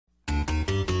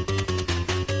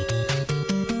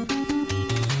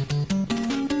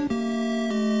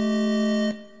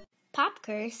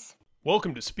curse.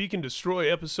 Welcome to Speak and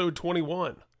Destroy episode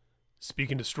 21.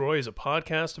 Speak and Destroy is a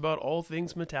podcast about all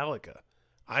things Metallica.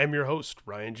 I am your host,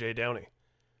 Ryan J. Downey.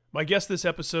 My guest this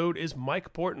episode is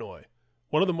Mike Portnoy,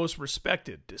 one of the most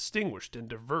respected, distinguished, and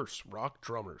diverse rock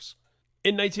drummers.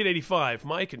 In 1985,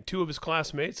 Mike and two of his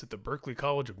classmates at the Berklee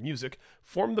College of Music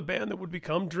formed the band that would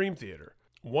become Dream Theater,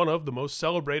 one of the most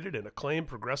celebrated and acclaimed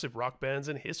progressive rock bands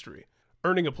in history,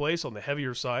 earning a place on the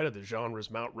heavier side of the genre's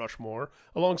Mount Rushmore,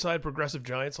 alongside progressive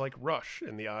giants like Rush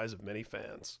in the eyes of many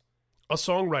fans. A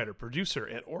songwriter, producer,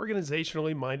 and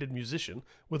organizationally minded musician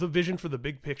with a vision for the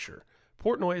big picture,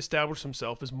 Portnoy established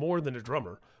himself as more than a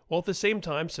drummer, while at the same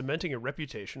time cementing a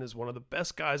reputation as one of the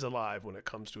best guys alive when it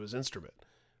comes to his instrument,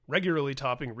 regularly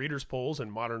topping readers' polls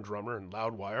in Modern Drummer and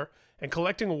Loudwire, and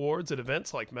collecting awards at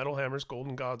events like Metal Hammer's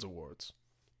Golden Gods Awards.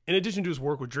 In addition to his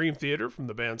work with Dream Theater from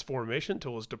the band's formation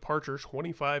till his departure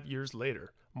 25 years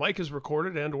later, Mike has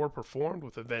recorded and or performed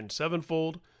with Avenged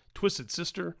Sevenfold, Twisted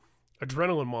Sister,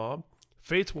 Adrenaline Mob,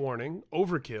 Fate's Warning,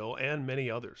 Overkill, and many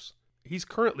others. He's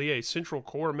currently a central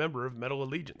core member of Metal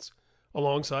Allegiance,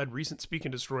 alongside recent Speak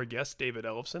and Destroy guests David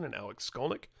Ellefson and Alex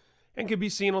Skolnick, and can be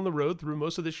seen on the road through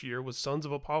most of this year with Sons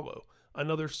of Apollo,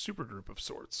 another supergroup of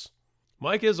sorts.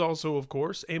 Mike is also, of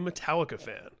course, a Metallica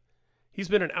fan. He's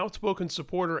been an outspoken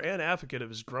supporter and advocate of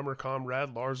his drummer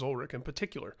comrade Lars Ulrich in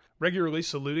particular, regularly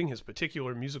saluting his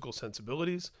particular musical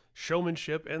sensibilities,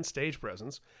 showmanship, and stage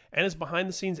presence, and his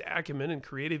behind-the-scenes acumen and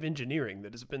creative engineering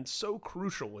that has been so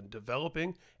crucial in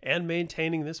developing and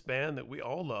maintaining this band that we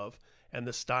all love, and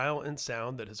the style and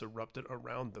sound that has erupted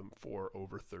around them for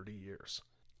over 30 years.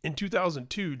 In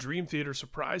 2002, Dream Theater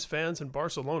surprised fans in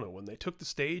Barcelona when they took the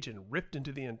stage and ripped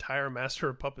into the entire Master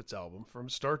of Puppets album from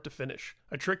start to finish,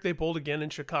 a trick they pulled again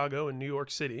in Chicago and New York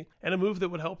City, and a move that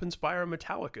would help inspire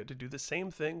Metallica to do the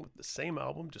same thing with the same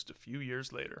album just a few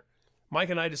years later. Mike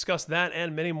and I discussed that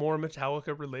and many more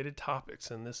Metallica-related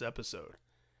topics in this episode.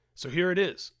 So here it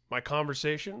is, my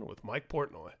conversation with Mike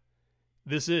Portnoy.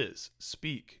 This is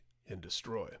Speak and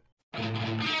Destroy.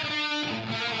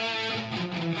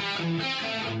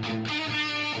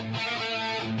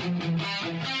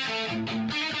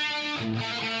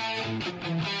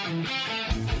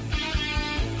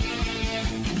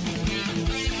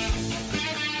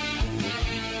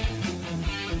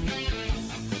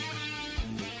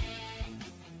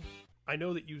 I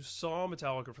know that you saw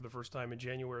Metallica for the first time in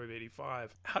January of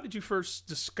 '85. How did you first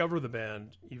discover the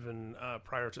band, even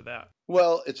prior to that?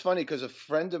 Well, it's funny because a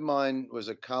friend of mine was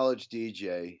a college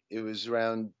DJ. It was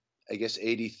around, I guess,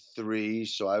 '83.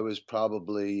 So I was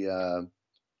probably, I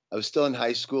was still in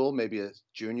high school, maybe a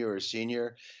junior or a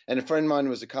senior. And a friend of mine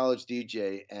was a college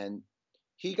DJ, and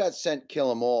he got sent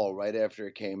Kill 'Em All right after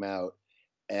it came out.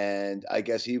 And I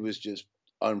guess he was just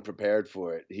unprepared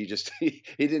for it. He just, he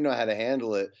didn't know how to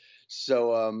handle it.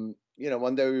 So,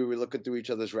 one day we were looking through each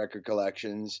other's record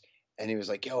collections, and he was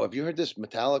like, "Yo, have you heard this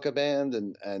Metallica band?"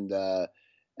 And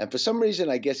for some reason,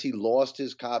 I guess he lost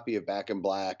his copy of Back in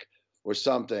Black or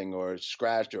something, or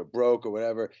scratched or broke or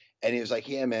whatever. And he was like,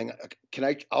 "Yeah, man,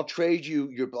 I'll trade you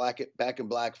your Back in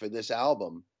Black for this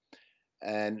album."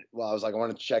 And well, I was like, I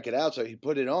wanted to check it out. So he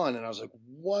put it on, and I was like,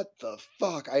 what the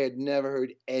fuck? I had never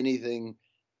heard anything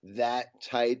that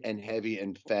tight and heavy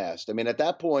and fast. I mean, at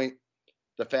that point,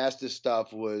 the fastest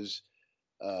stuff was,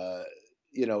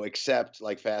 except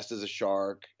like Fast as a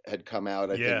Shark had come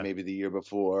out, I think maybe the year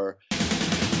before.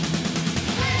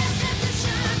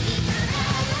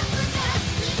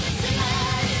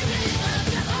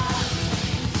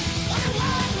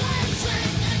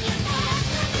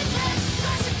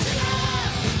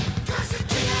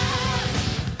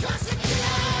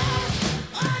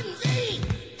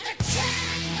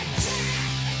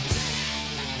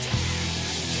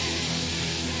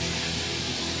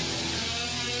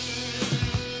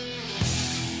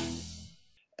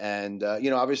 And,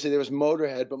 obviously there was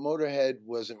Motorhead, but Motorhead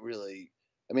wasn't really,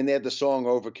 I mean, they had the song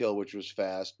Overkill, which was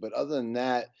fast. But other than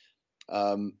that,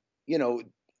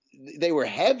 they were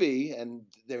heavy and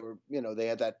they were, they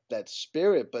had that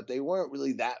spirit, but they weren't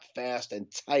really that fast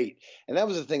and tight. And that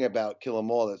was the thing about Kill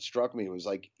 'Em All that struck me. It was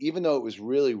like, even though it was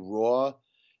really raw,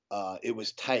 it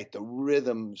was tight. The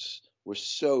rhythms were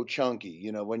so chunky.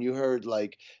 When you heard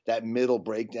like that middle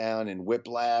breakdown in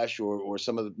Whiplash or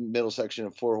some of the middle section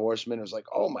of Four Horsemen, it was like,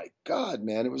 oh my God,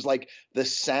 man. It was like the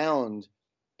sound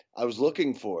I was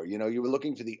looking for. You were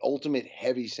looking for the ultimate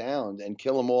heavy sound, and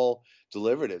Kill 'Em All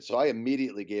delivered it. So I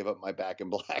immediately gave up my Back in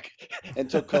Black and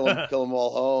took Kill 'Em All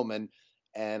home,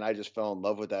 and I just fell in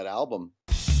love with that album.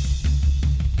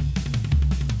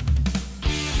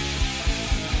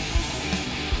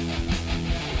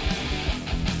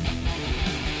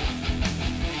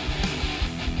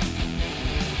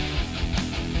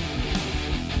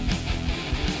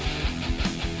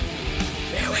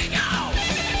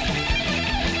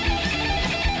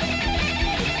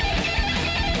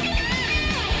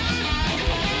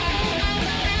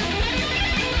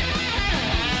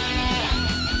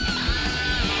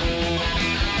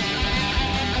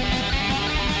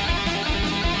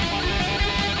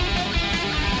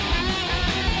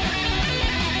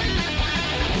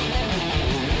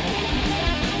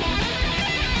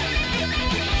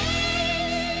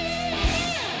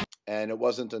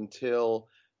 wasn't until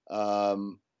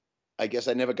I guess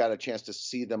I never got a chance to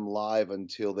see them live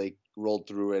until they rolled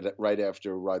through it right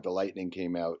after Ride the Lightning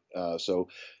came out. So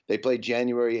they played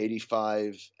January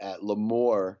 '85 at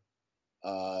Lemoore,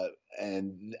 uh,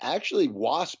 and actually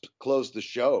Wasp closed the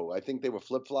show. I think they were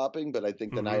flip flopping, but I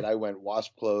think the Mm-hmm. night I went,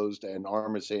 Wasp closed and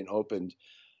Armor Saint opened.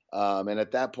 And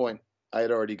at that point, I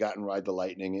had already gotten Ride the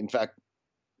Lightning. In fact,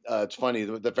 it's funny.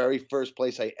 The very first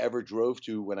place I ever drove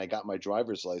to when I got my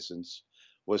driver's license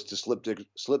was to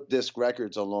Slip Disc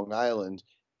Records on Long Island,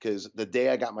 because the day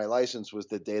I got my license was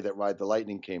the day that Ride the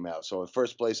Lightning came out. So the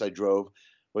first place I drove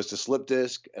was to Slip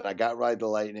Disc, and I got Ride the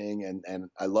Lightning, and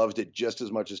I loved it just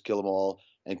as much as Kill 'Em All,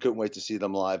 and couldn't wait to see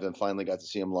them live. And finally got to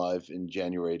see them live in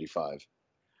January '85.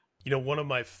 You know, one of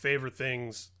my favorite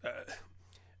things,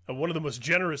 one of the most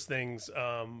generous things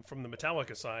from the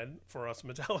Metallica side for us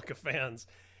Metallica fans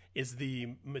is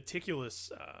the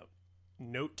meticulous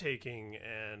note taking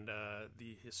and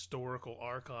the historical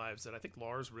archives that I think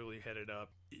Lars really headed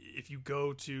up. If you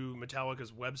go to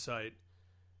Metallica's website,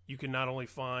 you can not only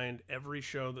find every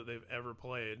show that they've ever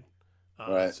played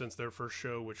Right. since their first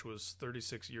show, which was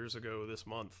 36 years ago this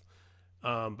month,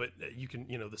 but you can,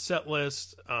 the set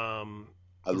list, I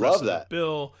the rest love of the that.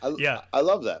 bill. I Yeah. I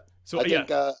love that. So I yeah.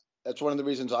 think that's one of the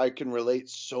reasons I can relate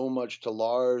so much to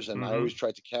Lars, and I Mm-hmm. always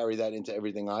tried to carry that into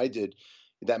everything I did.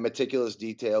 That meticulous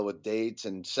detail with dates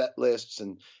and set lists,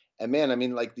 and man, I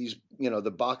mean, like these,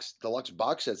 the deluxe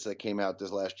box sets that came out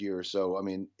this last year or so. I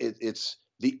mean, it's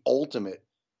the ultimate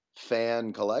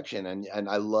fan collection, and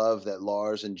I love that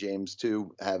Lars and James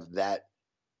too have that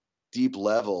deep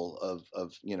level of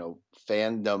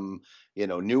fandom,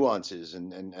 nuances,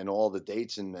 and all the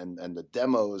dates, and the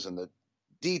demos and the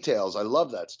details. I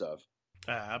love that stuff.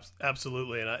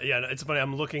 Absolutely, and yeah, it's funny.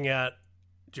 I'm looking at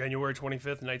January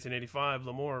 25th, 1985,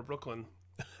 Lemoore, Brooklyn.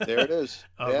 There it is.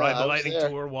 Yeah, Ride the I was Lightning there.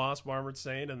 Tour, Wasp, Armored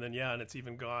Saint, and then and it's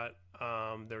even got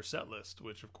their set list,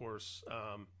 which of course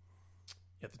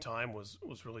at the time was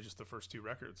really just the first two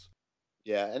records.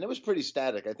 Yeah, and it was pretty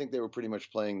static. I think they were pretty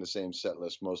much playing the same set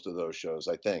list most of those shows,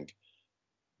 I think.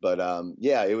 But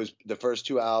yeah, it was the first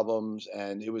two albums,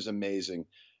 and it was amazing.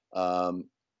 Um,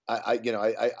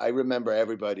 I remember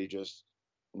everybody just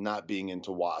not being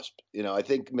into Wasp. I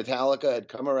think Metallica had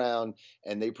come around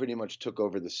and they pretty much took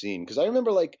over the scene. Because I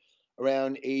remember like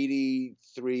around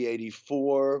 '83,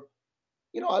 '84.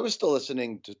 I was still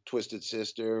listening to Twisted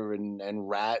Sister and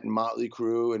Rat and Motley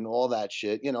Crue and all that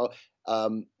shit.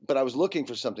 But I was looking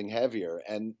for something heavier,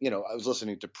 and I was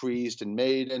listening to Priest and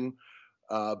Maiden.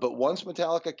 But once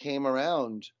Metallica came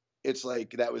around, it's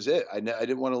like that was it. I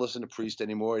didn't want to listen to Priest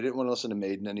anymore. I didn't want to listen to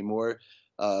Maiden anymore.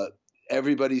 Uh,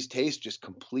 Everybody's taste just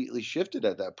completely shifted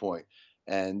at that point.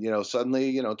 And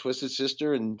suddenly, Twisted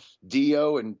Sister and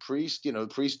Dio and Priest,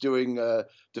 Priest doing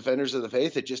Defenders of the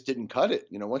Faith, it just didn't cut it.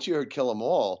 Once you heard Kill 'Em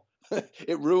All,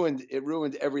 it ruined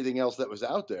everything else that was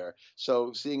out there.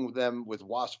 So seeing them with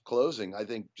Wasp closing, I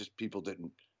think just people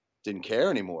didn't care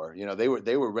anymore. They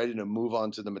were ready to move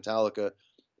on to the Metallica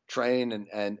train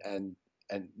and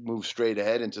move straight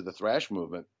ahead into the thrash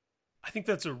movement. I think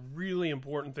that's a really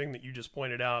important thing that you just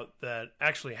pointed out that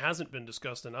actually hasn't been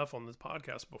discussed enough on this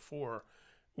podcast before,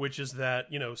 which is that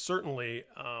certainly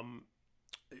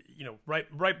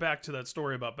right back to that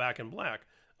story about Back in Black.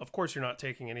 Of course, you're not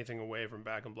taking anything away from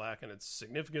Back in Black and its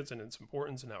significance and its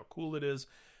importance and how cool it is,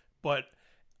 but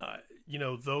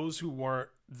those who weren't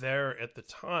there at the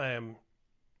time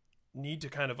need to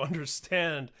kind of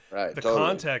understand Right, the totally.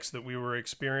 context that we were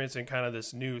experiencing kind of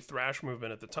this new thrash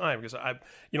movement at the time, because I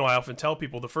often tell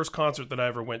people the first concert that I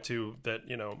ever went to that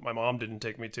my mom didn't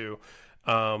take me to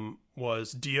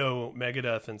was Dio,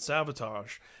 Megadeth, and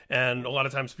Savatage. And a lot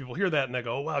of times people hear that and they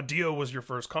go, oh, wow, Dio was your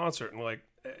first concert. And we're like,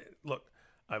 hey, look,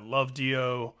 I love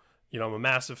Dio. I'm a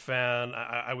massive fan.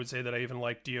 I would say that I even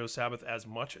like Dio Sabbath as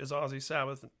much as Ozzy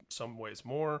Sabbath, in some ways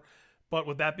more. But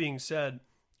with that being said,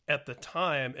 at the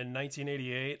time in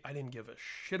 1988, I didn't give a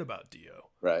shit about Dio.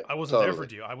 Right, I wasn't there for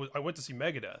totally. Dio. I went to see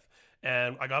Megadeth,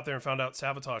 and I got there and found out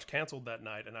Savatage canceled that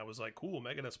night, and I was like, cool,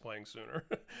 Megadeth's playing sooner,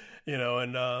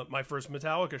 And my first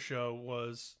Metallica show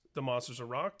was the Monsters of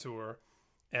Rock tour,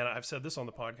 and I've said this on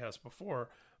the podcast before.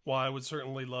 While I would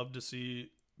certainly love to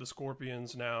see the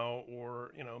Scorpions now,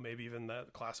 or maybe even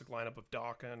that classic lineup of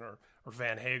Dokken or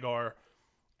Van Hagar.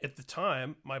 At the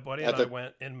time, my buddy and I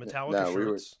went in Metallica No,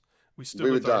 shirts. We stood we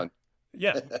were with our done.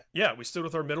 yeah, we stood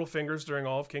with our middle fingers during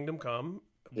all of Kingdom Come,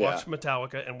 Yeah. watched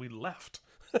Metallica, and we left.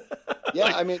 Yeah,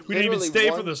 Like, I mean, we didn't even literally stay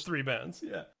for once those three bands.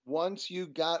 Yeah. once you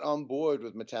got on board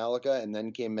with Metallica, and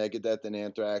then came Megadeth and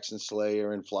Anthrax and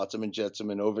Slayer and Flotsam and Jetsam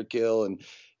and Overkill and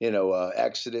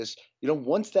Exodus.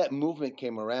 Once that movement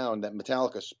came around that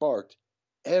Metallica sparked,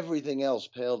 everything else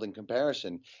paled in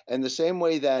comparison. And the same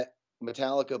way that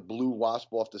Metallica blew Wasp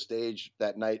off the stage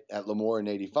that night at L'Amour in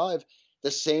 '85,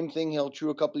 the same thing held true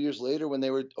a couple years later when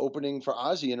they were opening for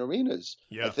Ozzy in arenas.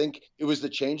 I Yeah. think it was the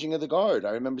changing of the guard.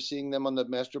 I remember seeing them on the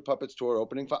Master of Puppets tour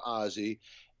opening for Ozzy,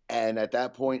 and at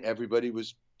that point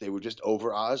they were just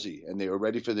over Ozzy and they were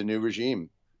ready for the new regime.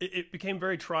 It became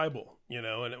very tribal,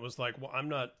 and it was like, well, I'm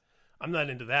not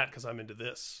into that because I'm into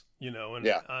this, and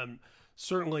Yeah.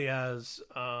 certainly as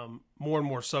more and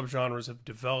more subgenres have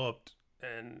developed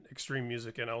and extreme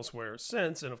music and elsewhere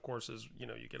since, and of course as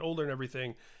you get older and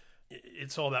everything,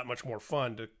 it's all that much more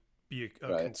fun to be a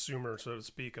Right. consumer, so to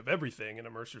speak, of everything and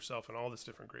immerse yourself in all this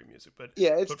different great music. But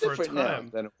Yeah, it's but for a different now time,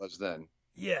 than it was then.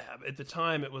 yeah, at the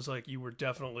time it was like you were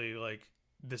definitely like,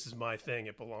 this is my thing.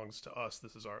 It belongs to us.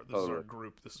 This is our Totally.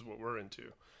 group. This is what we're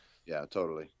into. Yeah,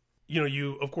 totally.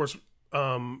 You of course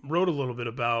wrote a little bit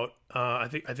about I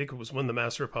think it was when the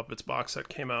Master of Puppets box set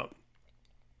came out,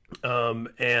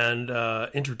 and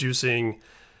introducing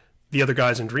the other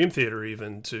guys in Dream Theater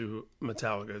even to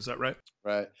Metallica. Is that right?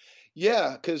 Right.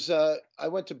 Yeah, because I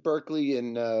went to Berkeley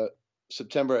in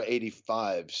September of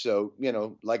 '85. So,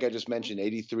 like I just mentioned,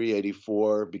 '83,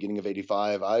 '84, beginning of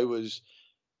 '85, I was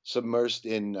submersed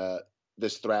in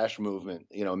this thrash movement.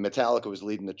 Metallica was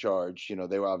leading the charge.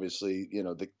 They were obviously,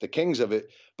 the kings of it,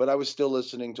 but I was still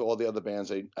listening to all the other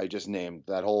bands I just named,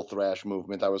 that whole thrash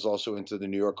movement. I was also into the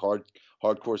New York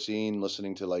hardcore scene,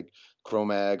 listening to like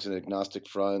Cro-Mags and Agnostic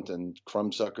Front and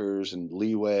Crumbsuckers and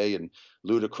Leeway and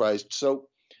Ludacris. So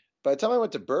by the time I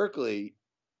went to Berkeley,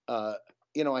 uh,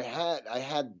 I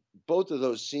had both of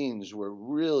those scenes were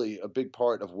really a big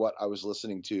part of what I was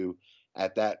listening to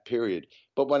at that period.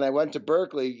 But when I went to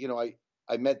Berkeley,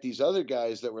 I met these other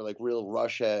guys that were like real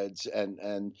Rush heads,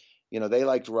 and they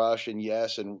liked Rush and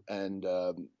Yes and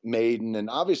Maiden, and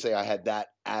obviously I had that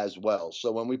as well.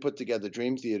 So when we put together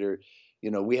Dream Theater,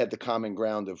 we had the common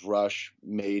ground of Rush,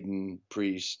 Maiden,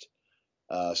 Priest,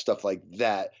 stuff like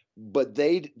that. But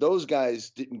those guys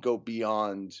didn't go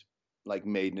beyond like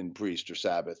Maiden and Priest or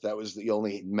Sabbath. That was the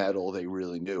only metal they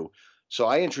really knew. So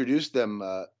I introduced them,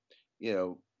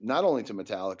 not only to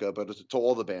Metallica, but to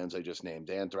all the bands I just named,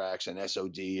 Anthrax and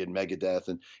SOD and Megadeth.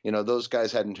 And, those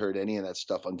guys hadn't heard any of that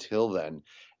stuff until then.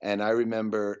 And I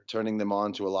remember turning them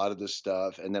on to a lot of this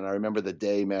stuff. And then I remember the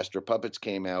day Master of Puppets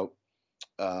came out,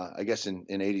 I guess in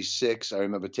 '86. I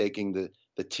remember taking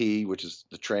the T, which is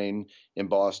the train in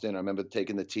Boston. I remember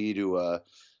taking the T to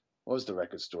what was the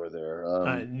record store there?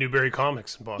 Newberry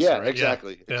Comics in Boston, Yeah, right? Yeah,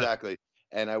 exactly, yeah. exactly.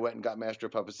 And I went and got Master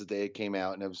of Puppets the day it came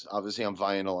out, and it was obviously on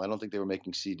vinyl. I don't think they were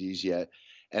making CDs yet.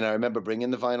 And I remember bringing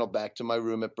the vinyl back to my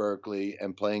room at Berkeley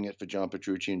and playing it for John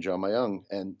Petrucci and John Mayung.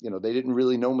 And they didn't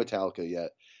really know Metallica yet,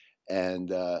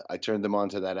 and I turned them on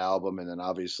to that album, and then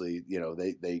obviously,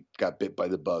 they got bit by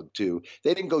the bug too.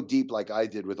 They didn't go deep like I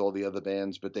did with all the other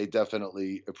bands, but they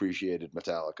definitely appreciated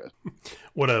Metallica.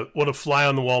 What a fly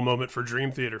on the wall moment for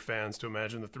Dream Theater fans to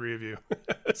imagine the three of you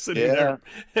sitting Yeah.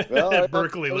 there Well, at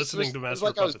Berkeley it listening to it was Master of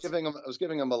like Puppets. I was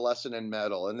giving them a lesson in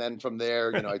metal, and then from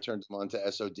there, I turned them on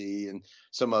to SOD and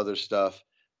some other stuff.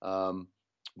 Um,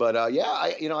 but yeah,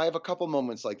 I have a couple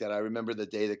moments like that. I remember the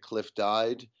day that Cliff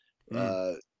died. Mm.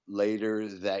 Uh, Later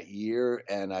that year,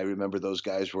 and I remember those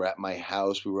guys were at my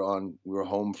house. We were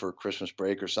home for Christmas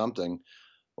break or something,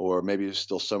 or maybe it was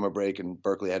still summer break and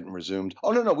Berkeley hadn't resumed.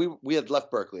 Oh no, we had left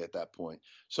Berkeley at that point.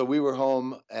 So we were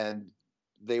home and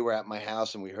they were at my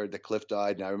house and we heard that Cliff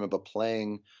died, and I remember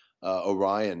playing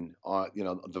Orion on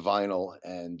the vinyl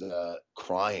and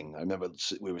crying. I remember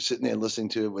we were sitting there listening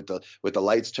to it with the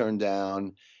lights turned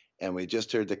down, and we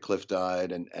just heard that Cliff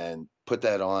died and put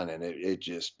that on, and it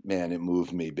just, man, it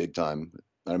moved me big time.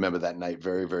 I remember that night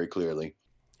very, very clearly.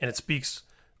 And it speaks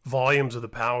volumes of the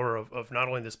power of not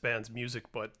only this band's music,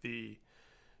 but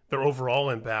their overall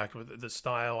impact with the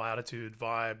style, attitude,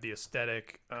 vibe, the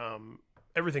aesthetic,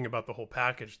 everything about the whole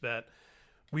package, that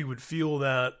we would feel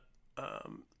that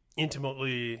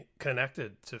intimately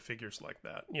connected to figures like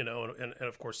that, and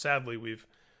of course, sadly, we've,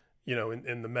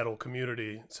 in the metal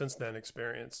community since then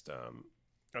experienced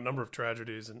a number of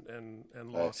tragedies and Right.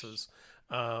 losses.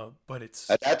 But it's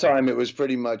At that time, it was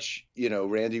pretty much,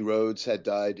 Randy Rhoads had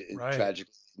died right.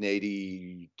 tragically in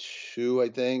 '82, I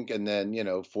think. And then,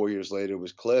 4 years later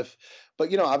was Cliff.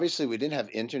 But, obviously we didn't have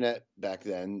internet back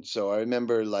then. So I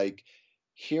remember like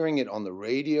hearing it on the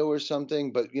radio or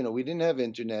something, but, we didn't have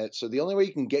internet. So the only way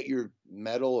you can get your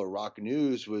metal or rock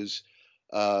news was,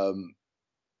 um,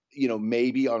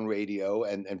 maybe on radio,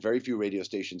 and very few radio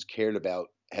stations cared about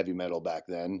heavy metal back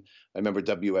then. I remember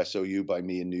WSOU by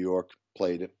me in New York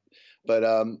played it. But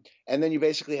and then you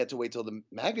basically had to wait till the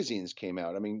magazines came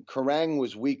out. I mean, Kerrang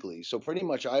was weekly, so pretty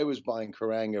much I was buying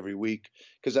Kerrang every week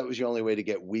because that was the only way to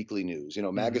get weekly news. You know,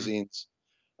 Hmm. magazines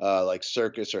like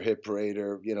Circus or Hit Parade,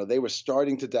 or they were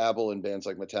starting to dabble in bands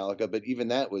like Metallica, but even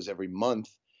that was every month,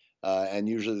 and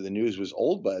usually the news was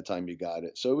old by the time you got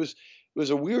it. So it was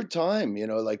a weird time.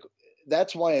 Like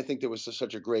that's why I think there was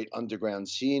such a great underground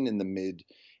scene in the mid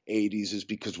 80s, is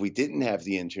because we didn't have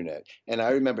the internet. And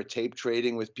I remember tape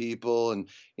trading with people, and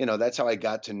that's how I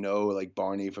got to know like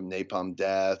Barney from Napalm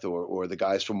Death, or the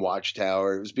guys from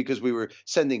Watchtower. It was because we were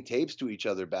sending tapes to each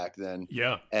other back then.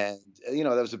 Yeah. And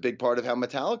that was a big part of how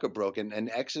Metallica broke, and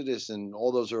Exodus and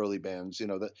all those early bands.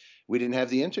 That we didn't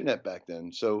have the internet back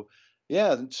then. So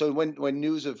yeah, so when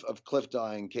news of Cliff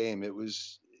dying came, it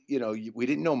was we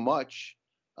didn't know much.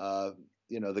 Uh,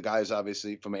 the guys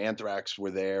obviously from Anthrax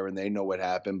were there, and they know what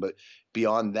happened. But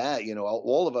beyond that,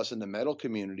 all of us in the metal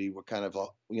community were kind of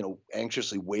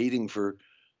anxiously waiting for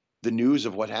the news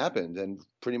of what happened, and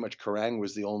pretty much Kerrang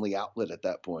was the only outlet at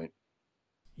that point.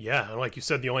 Yeah, and like you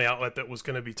said, the only outlet that was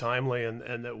going to be timely and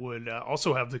that would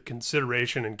also have the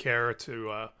consideration and care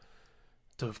to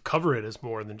cover it as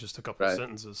more than just a couple of Right.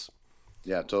 sentences.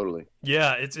 Yeah, totally.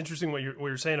 Yeah, it's interesting what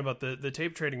you're saying about the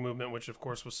tape trading movement, which of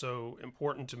course was so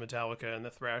important to Metallica and the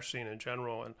thrash scene in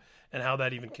general, and how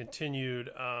that even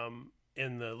continued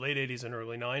in the late '80s and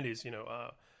early '90s.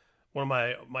 One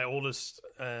of my oldest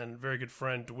and very good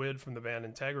friend Dwid from the band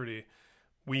Integrity,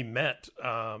 we met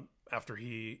after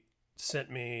he sent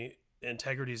me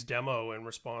Integrity's demo in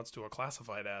response to a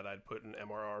classified ad I'd put in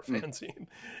MRR Mm. fanzine.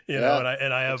 Yeah,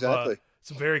 And I have exactly.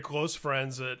 some very close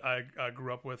friends that I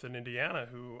grew up with in Indiana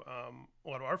who a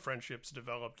lot of our friendships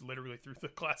developed literally through the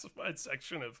classified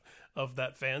section of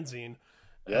that fanzine.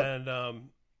 Yep. And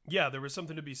yeah, there was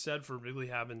something to be said for really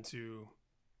having to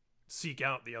seek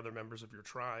out the other members of your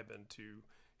tribe and to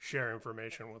share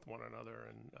information with one another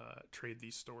and trade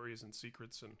these stories and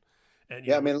secrets and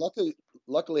Yeah, I mean,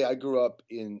 luckily, I grew up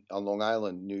in on Long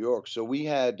Island, New York. So we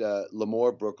had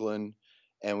Lemoore, Brooklyn,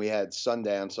 and we had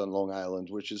Sundance on Long Island,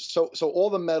 which is so all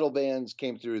the metal bands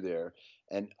came through there.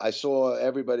 And I saw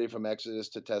everybody from Exodus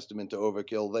to Testament to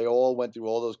Overkill. They all went through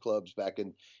all those clubs back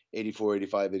in 84,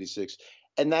 85, 86.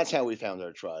 And that's how we found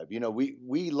our tribe.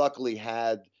 We luckily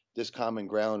had this common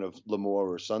ground of Lemoore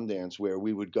or Sundance, where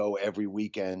we would go every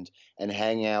weekend and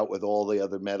hang out with all the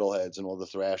other metalheads and all the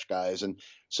thrash guys. And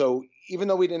so even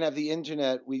though we didn't have the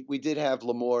internet, we did have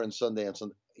Lemoore and Sundance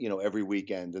on, every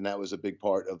weekend, and that was a big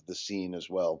part of the scene as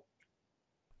well.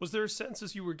 Was there a sense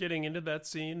as you were getting into that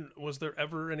scene? Was there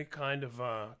ever any kind of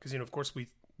because of course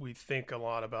we think a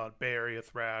lot about Bay Area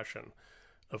thrash and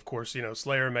of course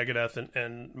Slayer, Megadeth,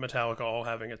 and Metallica all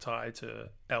having a tie to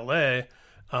L.A.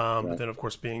 But Right. then of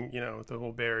course being the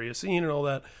whole Bay Area scene and all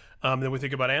that. Then we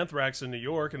think about Anthrax in New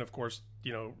York, and of course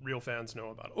real fans know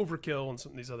about Overkill and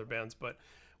some of these other bands. But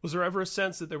was there ever a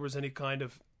sense that there was any kind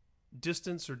of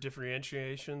distance or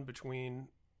differentiation between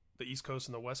the East Coast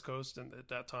and the West Coast, and at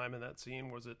that time in that scene,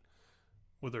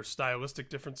 were there stylistic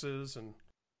differences and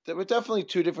There were definitely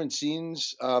two different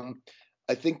scenes.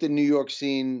 I think the New York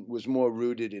scene was more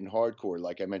rooted in hardcore,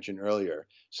 like I mentioned earlier.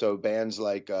 So bands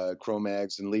like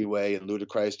Cro-Mags and Leeway and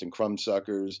Ludacris and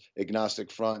Crumbsuckers,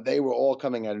 Agnostic Front, they were all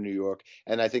coming out of New York.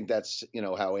 And I think that's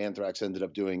how Anthrax ended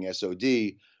up doing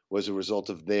SOD, was a result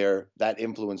of that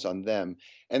influence on them.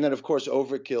 And then of course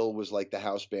Overkill was like the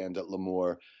house band at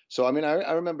Lemoore. So I mean,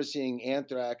 I remember seeing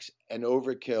Anthrax and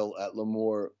Overkill at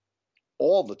Lemoore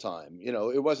all the time.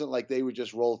 It wasn't like they would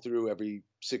just roll through every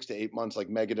 6 to 8 months like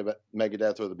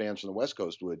Megadeth or the bands from the West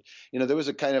Coast would. There was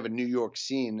a kind of a New York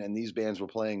scene, and these bands were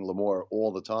playing Lemoore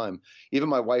all the time. Even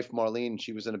my wife Marlene,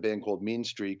 she was in a band called Mean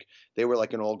Streak. They were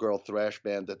like an all-girl thrash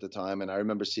band at the time, and I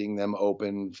remember seeing them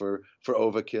open for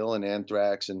Overkill and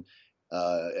Anthrax and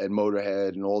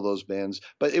Motorhead and all those bands.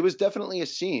 But it was definitely a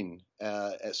scene.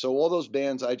 So all those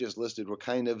bands I just listed were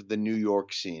kind of the New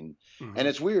York scene. And mm-hmm.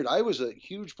 it's weird. I was a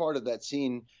huge part of that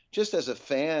scene just as a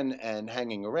fan and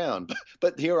hanging around.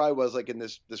 But here I was like in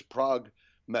this prog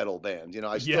metal band.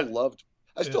 I Yeah, still loved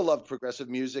I yeah. still loved progressive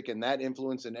music, and that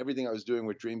influence and everything I was doing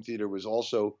with Dream Theater was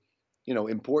also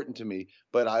important to me.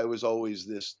 But I was always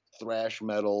this thrash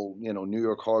metal, New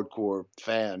York hardcore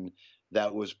fan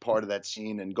that was part of that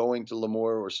scene. And going to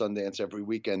Lemoore or Sundance every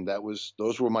weekend,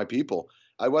 those were my people.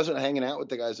 I wasn't hanging out with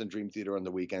the guys in Dream Theater on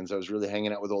the weekends. I was really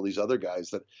hanging out with all these other guys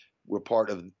that were part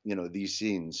of these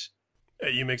scenes.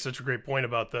 You make such a great point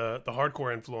about the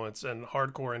hardcore influence and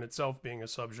hardcore in itself being a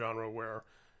subgenre where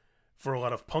for a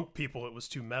lot of punk people it was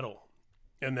too metal,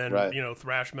 And then, Right.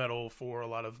 thrash metal for a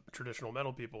lot of traditional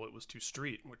metal people, it was too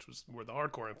street, which was where the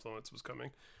hardcore influence was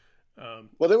coming.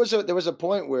 Well, there was a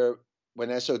point where when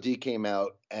SOD came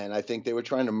out, and I think they were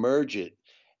trying to merge it,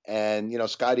 and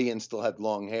Scotty Ian still had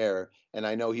long hair, and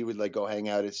I know he would like go hang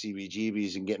out at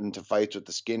CBGBs and get into fights with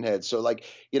the skinheads. So like,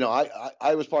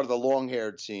 I was part of the long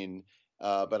haired scene,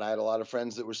 but I had a lot of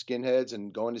friends that were skinheads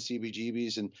and going to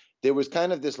CBGBs, and there was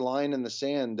kind of this line in the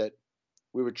sand that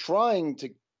we were trying to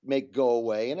make go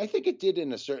away, and I think it did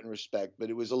in a certain respect,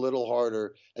 but it was a little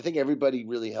harder. I think everybody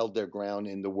really held their ground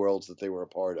in the worlds that they were a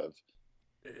part of.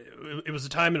 It was a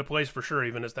time and a place for sure,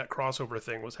 even as that crossover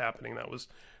thing was happening. That was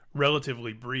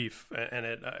relatively brief, and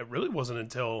it really wasn't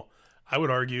until, I would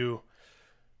argue,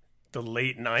 the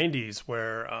late 90s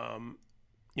where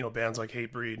bands like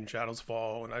Hatebreed and Shadows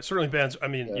Fall, and certainly bands,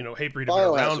 Hatebreed have been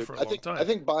around for a long time. I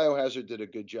think Biohazard did a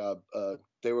good job.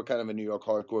 They were kind of a New York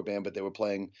hardcore band, but they were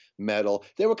playing metal.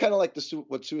 They were kind of like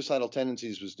what Suicidal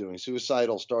Tendencies was doing.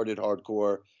 Suicidal started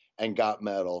hardcore and got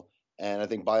metal, and I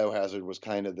think Biohazard was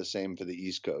kind of the same for the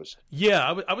East Coast.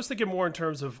 Yeah, I was thinking more in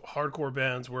terms of hardcore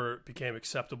bands where it became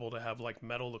acceptable to have like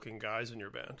metal-looking guys in your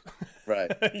band.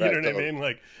 Right. You know what I mean?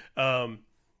 Like,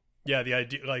 yeah, the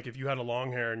idea, like if you had a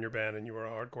long hair in your band and you were a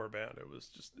hardcore band, it was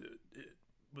just it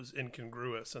was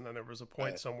incongruous. And then there was a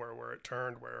point somewhere where it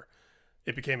turned, where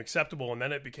it became acceptable, and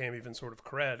then it became even sort of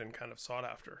cred and kind of sought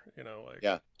after.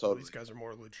 Yeah, totally. These guys are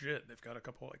more legit. They've got a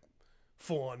couple like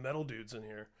full-on metal dudes in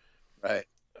here. Right.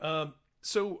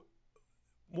 So,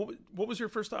 what was your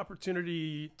first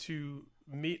opportunity to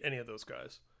meet any of those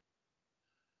guys?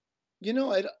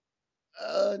 I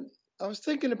was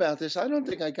thinking about this. I don't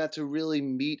think I got to really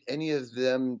meet any of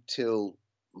them till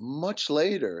much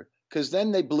later, because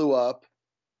then they blew up,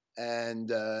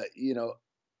 and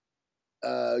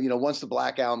once the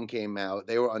Black Album came out,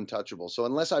 they were untouchable. So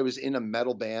unless I was in a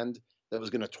metal band that was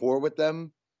going to tour with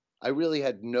them, I really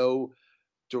had no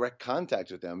direct contact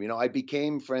with them. I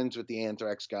became friends with the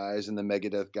Anthrax guys and the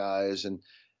Megadeth guys, and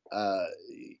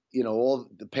all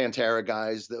the Pantera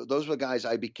guys. Those were the guys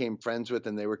I became friends with,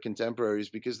 and they were contemporaries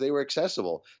because they were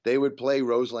accessible. They would play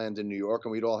Roseland in New York,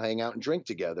 and we'd all hang out and drink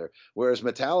together. Whereas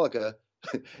Metallica,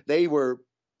 they were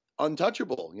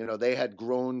untouchable. They had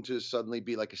grown to suddenly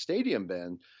be like a stadium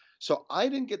band. So I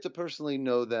didn't get to personally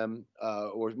know them,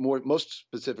 or most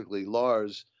specifically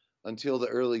Lars, until the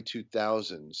early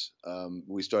 2000s.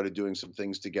 We started doing some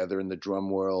things together in the drum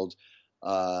world.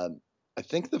 I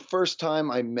think the first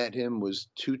time I met him was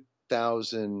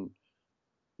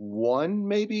 2001,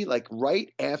 maybe, like right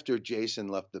after Jason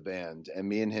left the band, and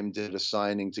me and him did a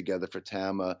signing together for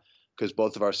Tama, because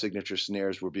both of our signature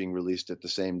snares were being released at the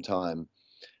same time.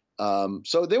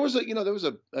 So there was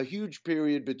a huge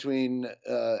period between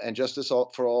And Justice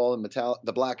for All and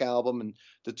the Black Album and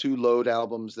the two Load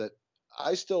albums that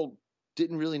I still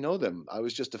didn't really know them. I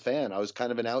was just a fan. I was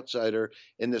kind of an outsider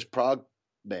in this prog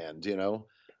band,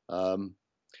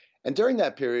 and during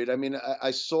that period,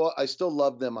 I still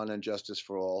loved them on And Justice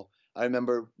for All. I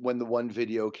remember when the one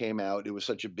video came out, it was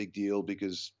such a big deal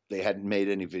because they hadn't made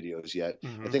any videos yet.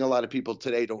 Mm-hmm. I think a lot of people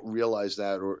today don't realize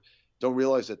that, or don't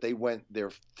realize that they went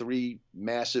their three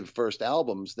massive first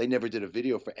albums. They never did a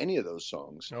video for any of those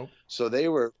songs. Nope. So they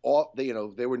were they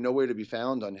were nowhere to be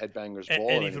found on Headbangers Ball.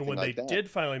 And even when they did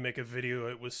finally make a video,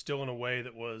 it was still in a way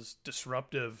that was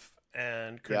disruptive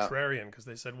and contrarian, because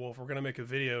they said, well, if we're going to make a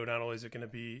video, not only is it going to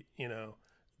be,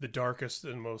 the darkest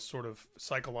and most sort of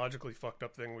psychologically fucked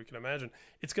up thing we can imagine,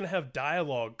 it's going to have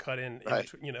dialogue cut in,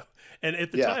 right. And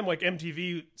at the time, like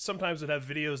MTV sometimes would have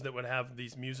videos that would have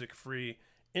these music-free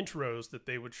intros that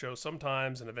they would show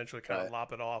sometimes and eventually kind of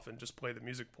lop it off and just play the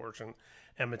music portion.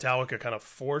 And Metallica kind of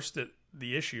forced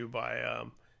the issue by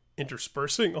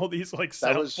interspersing all these like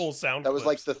full sound that clips. Was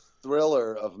like the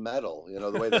Thriller of metal,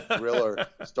 the way that Thriller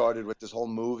started with this whole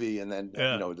movie, and then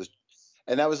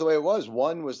and that was the way it was.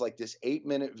 One was like this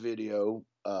 8-minute video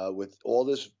with all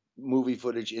this movie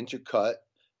footage intercut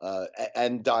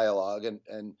and dialogue,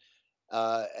 and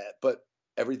but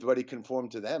everybody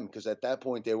conformed to them, because at that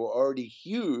point they were already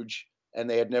huge and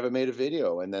they had never made a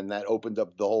video, and then that opened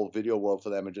up the whole video world for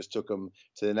them and just took them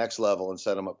to the next level and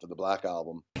set them up for the Black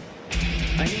Album.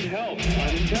 I need help.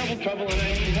 I'm in terrible trouble and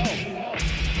I need help.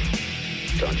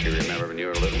 Don't you remember when you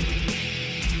were little?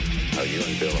 How you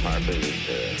and Bill Harper used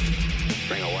to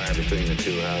string a wire between the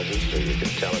two houses so you could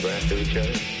telegraph to each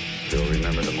other? Still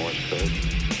remember the Morse code?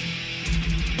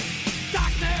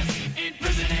 Darkness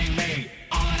imprisoning me.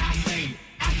 All that I see,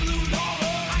 absolute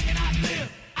horror. I cannot live,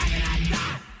 I cannot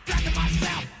die. Trapped in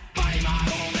myself, body my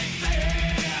only fear.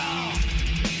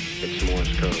 It's Morse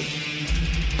code.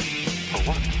 For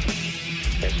what?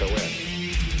 SOS.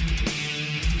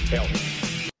 Help.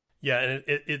 Yeah, and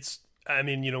it's, I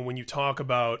mean, when you talk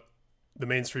about the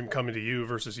mainstream coming to you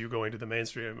versus you going to the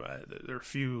mainstream, there are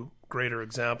few greater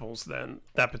examples than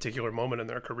that particular moment in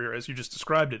their career. As you just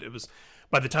described it, it was,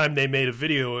 by the time they made a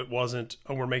video, it wasn't,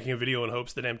 oh, we're making a video in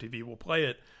hopes that MTV will play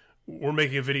it. We're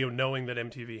making a video knowing that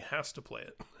MTV has to play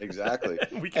it. Exactly.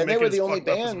 And they were the only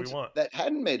band that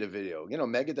hadn't made a video.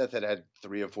 Megadeth had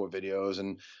 3 or 4 videos,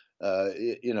 and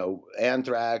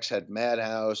Anthrax had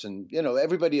Madhouse, and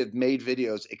everybody had made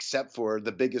videos except for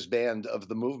the biggest band of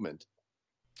the movement.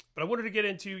 But I wanted to get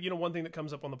into, one thing that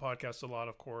comes up on the podcast a lot,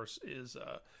 of course, is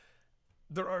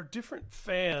there are different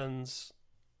fans,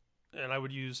 and I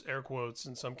would use air quotes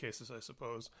in some cases, I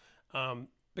suppose,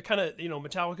 the kind of,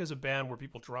 Metallica is a band where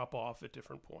people drop off at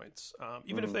different points.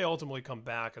 Even if they ultimately come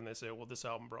back and they say, well, this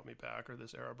album brought me back, or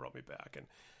this era brought me back. And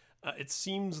it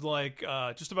seems like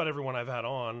just about everyone I've had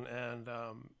on, and,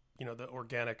 the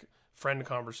organic friend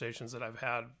conversations that I've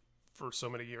had for so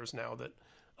many years now that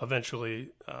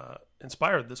eventually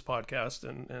inspired this podcast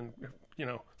and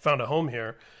found a home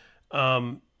here.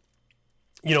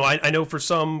 I know for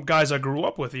some guys I grew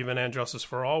up with, even And Justice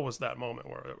for All was that moment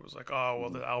where it was like, oh, well,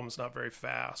 the album's not very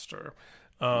fast, or,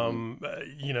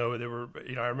 there were,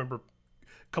 I remember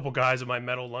a couple guys at my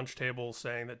metal lunch table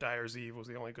saying that Dyer's Eve was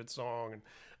the only good song.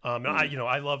 And,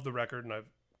 I love the record, and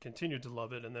I've continued to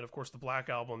love it. And then, of course, the Black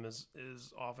Album is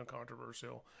often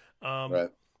controversial. Right.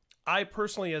 I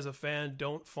personally, as a fan,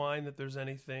 don't find that there's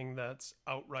anything that's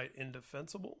outright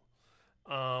indefensible.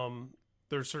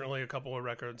 There's certainly a couple of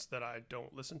records that I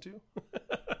don't listen to.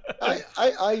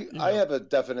 I have a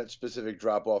definite specific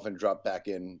drop off and drop back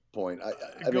in point.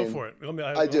 I Go mean, for it.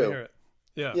 I do. Hear it.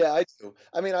 Yeah. Yeah, I do.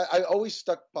 I mean, I always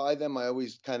stuck by them. I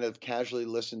always kind of casually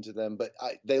listened to them, but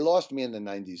they lost me in the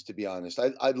 90s, to be honest.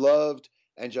 I loved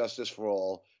And Justice for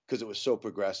All because it was so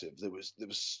progressive. There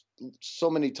was so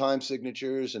many time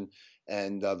signatures, and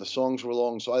the songs were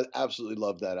long, so I absolutely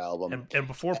loved that album. And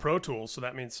before Pro Tools, so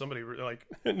that means somebody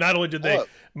not only did they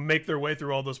make their way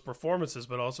through all those performances,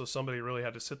 but also somebody really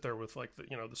had to sit there with like the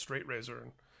straight razor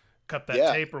and cut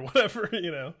that tape or whatever,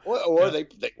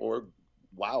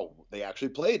 Wow, they actually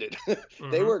played it.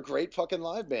 They were a great fucking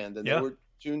live band, and they were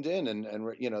tuned in, and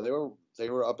they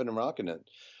were up and rocking it.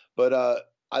 But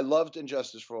I loved And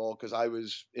Justice for All because I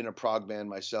was in a prog band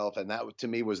myself, and that to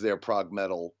me was their prog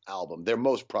metal album, their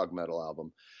most prog metal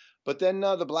album. But then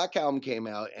the Black Album came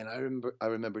out, and I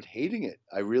remembered hating it.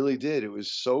 I really did. It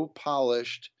was so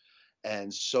polished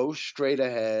and so straight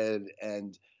ahead,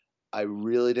 and I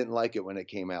really didn't like it when it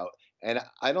came out. And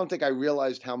I don't think I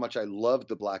realized how much I loved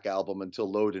the Black Album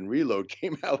until Load and Reload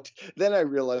came out. Then I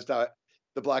realized how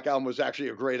the Black Album was actually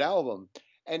a great album.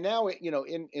 And now,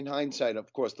 in hindsight,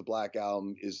 of course, the Black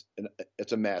Album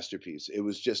it's a masterpiece. It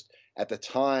was just, at the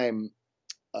time,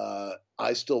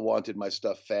 I still wanted my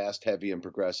stuff fast, heavy, and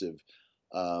progressive.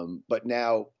 But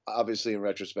now, obviously, in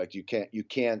retrospect, you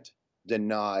can't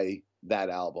deny that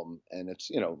album, and it's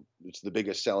the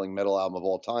biggest selling metal album of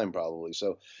all time, probably.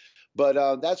 So,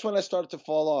 but that's when I started to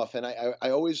fall off, and I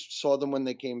always saw them when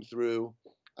they came through.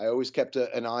 I always kept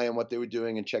an eye on what they were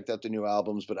doing and checked out the new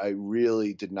albums, but I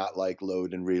really did not like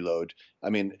Load and Reload. I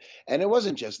mean, and it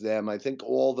wasn't just them. I think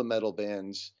all the metal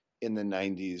bands in the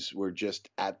 90s were just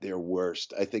at their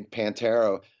worst. I think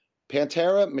Pantera,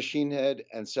 Machine Head,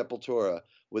 and Sepultura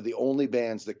were the only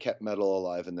bands that kept metal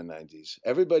alive in the 90s.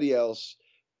 Everybody else,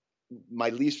 my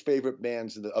least favorite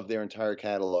bands of their entire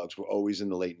catalogs were always in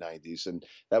the late 90s. And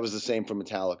that was the same for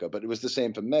Metallica, but it was the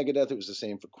same for Megadeth. It was the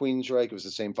same for Queensryche. It was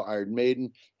the same for Iron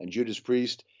Maiden and Judas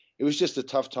Priest. It was just a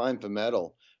tough time for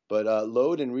metal. But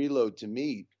Load and Reload, to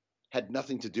me, had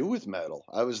nothing to do with metal.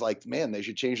 I was like, man, they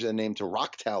should change their name to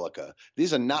Rocktalica.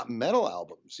 These are not metal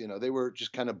albums. They were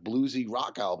just kind of bluesy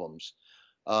rock albums.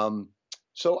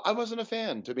 So I wasn't a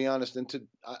fan, to be honest, and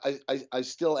I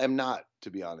still am not,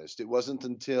 to be honest. It wasn't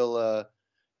until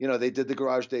they did the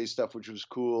Garage Days stuff, which was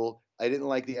cool. I didn't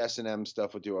like the S&M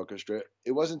stuff with the orchestra.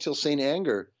 It wasn't until Saint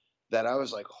Anger that I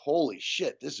was like, holy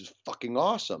shit, this is fucking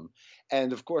awesome.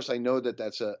 And of course, I know that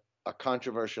that's a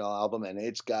controversial album, and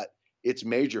it's got its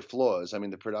major flaws. I mean,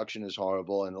 the production is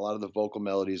horrible, and a lot of the vocal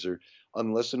melodies are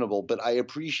unlistenable. But I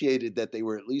appreciated that they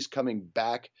were at least coming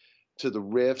back to the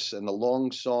riffs and the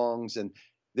long songs, and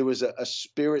there was a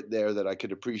spirit there that I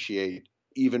could appreciate,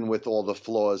 even with all the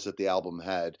flaws that the album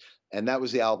had. And that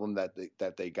was the album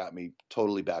that they got me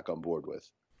totally back on board with.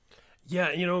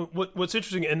 Yeah, what's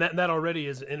interesting, and that already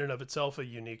is in and of itself a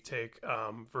unique take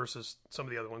versus some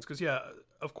of the other ones. Because, yeah,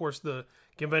 of course, the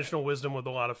conventional wisdom with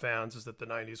a lot of fans is that the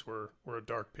 90s were a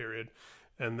dark period,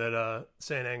 and that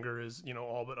Saint Anger is,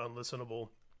 all but unlistenable.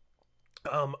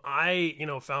 I,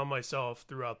 found myself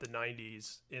throughout the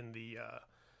 90s in the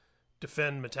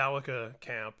defend Metallica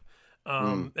camp.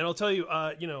 And I'll tell you,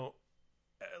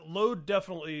 Load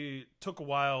definitely took a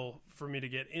while for me to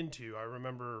get into. I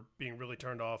remember being really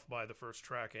turned off by the first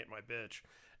track, Ain't My Bitch,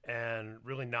 and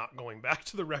really not going back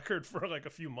to the record for like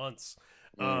a few months.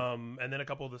 And then a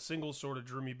couple of the singles sort of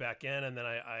drew me back in, and then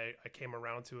I came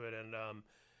around to it. And,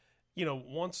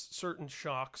 once certain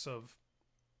shocks of,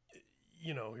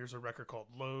 here's a record called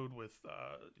Load with,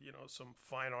 some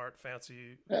fine art,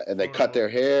 fancy. Yeah, and they cut their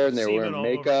hair and they were wearing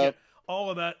makeup. All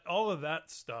of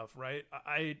that stuff, right?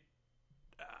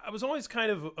 I was always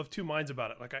kind of two minds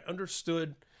about it. Like, I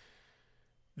understood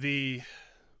the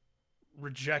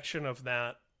rejection of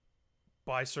that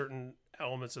by certain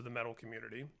elements of the metal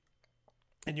community.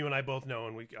 And you and I both know,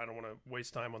 and I don't want to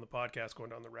waste time on the podcast going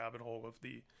down the rabbit hole of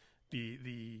the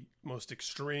most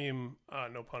extreme,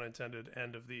 no pun intended,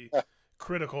 end of the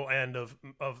critical end of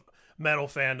metal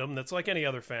fandom. That's like any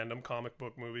other fandom, comic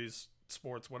book, movies,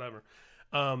 sports, whatever.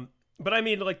 But I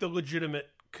mean, like, the legitimate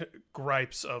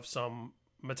gripes of some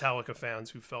Metallica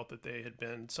fans who felt that they had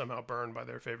been somehow burned by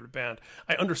their favorite band.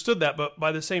 I understood that, but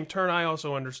by the same turn, I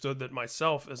also understood that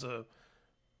myself as a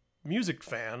music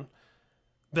fan,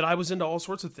 that I was into all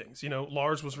sorts of things.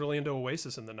 Lars was really into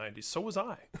Oasis in the 90s. So was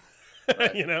I.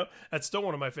 Right. That's still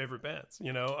one of my favorite bands.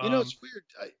 It's weird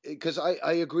because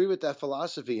I agree with that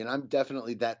philosophy, and I'm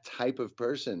definitely that type of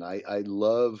person. I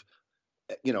love,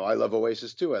 I love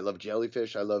Oasis too. I love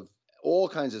Jellyfish. I love all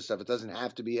kinds of stuff. It doesn't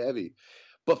have to be heavy.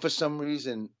 But for some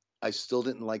reason, I still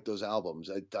didn't like those albums.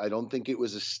 I don't think it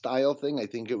was a style thing. I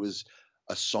think it was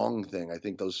a song thing. I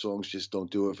think those songs just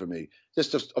don't do it for me.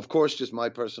 Just of course, just my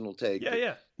personal take.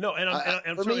 Yeah. No, and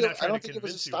I'm for certainly me, not trying I don't to think it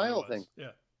was a convince you style it thing. Yeah.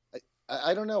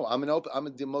 I don't know. I'm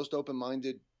the most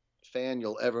open-minded fan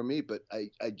you'll ever meet, but I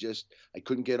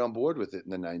couldn't get on board with it in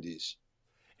the 90s.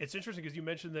 It's interesting because you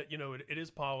mentioned that, it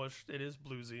is polished, it is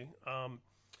bluesy.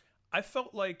 I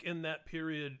felt like in that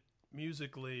period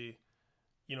musically,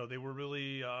 they were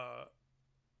really,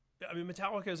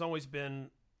 Metallica has always been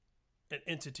an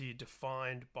entity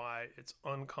defined by its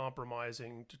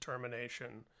uncompromising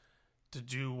determination to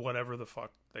do whatever the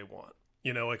fuck they want.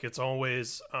 It's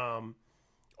always,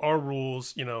 our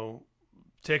rules,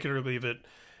 take it or leave it.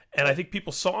 And I think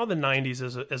people saw the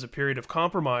 90s as a period of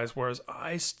compromise, whereas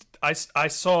I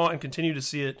saw and continue to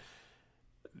see it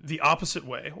the opposite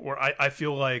way, where I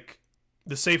feel like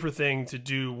the safer thing to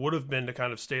do would have been to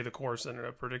kind of stay the course in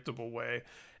a predictable way,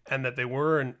 and that they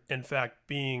were, in fact,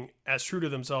 being as true to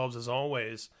themselves as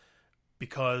always,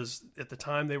 because at the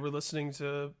time they were listening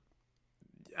to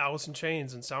Alice in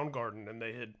Chains and Soundgarden, and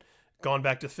they had gone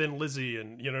back to Thin Lizzy,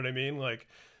 and you know what I mean? Like,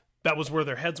 that was where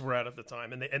their heads were at the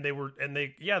time, and they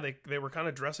were kind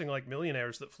of dressing like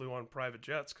millionaires that flew on private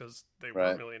jets because they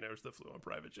were millionaires that flew on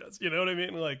private jets. You know what I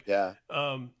mean? Like, yeah.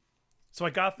 So I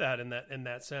got that in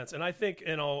that sense, and I think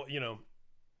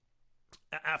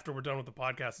after we're done with the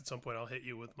podcast, at some point I'll hit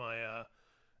you with my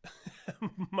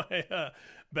my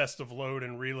best of Load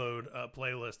and Reload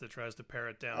playlist that tries to pare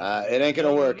it down. It ain't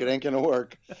gonna work. It ain't gonna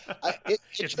work.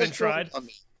 It's been tried.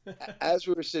 As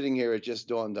we were sitting here, it just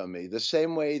dawned on me. The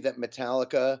same way that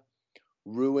Metallica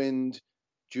ruined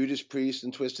Judas Priest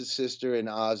and Twisted Sister and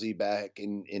Ozzy back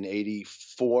in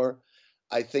 84,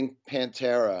 I think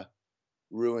Pantera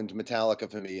ruined Metallica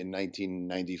for me in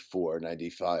 1994,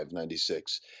 95,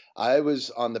 96. I was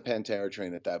on the Pantera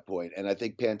train at that point, and I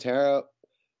think Pantera,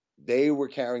 they were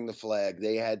carrying the flag.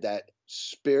 They had that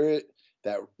spirit,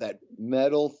 that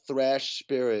metal thrash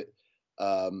spirit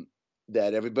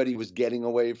that everybody was getting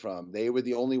away from. They were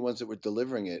the only ones that were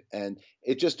delivering it, and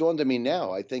it just dawned on me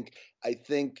now. I think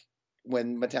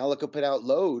when Metallica put out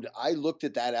Load, I looked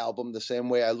at that album the same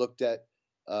way I looked at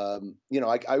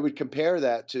I would compare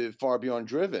that to Far Beyond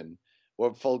Driven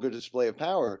or Vulgar Display of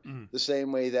Power, the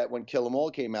same way that when Kill 'Em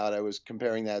All came out, I was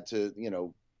comparing that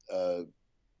to,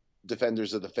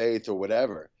 Defenders of the Faith or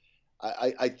whatever.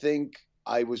 I think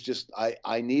I was just,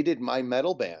 I needed my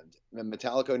metal band. And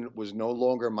Metallica was no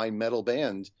longer my metal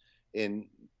band in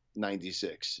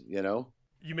 96,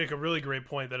 You make a really great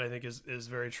point that I think is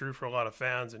very true for a lot of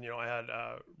fans. And, I had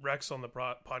Rex on the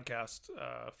podcast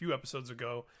a few episodes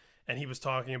ago, and he was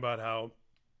talking about how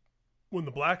when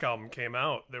the Black Album came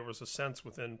out, there was a sense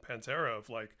within Pantera of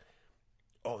like,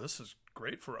 oh, this is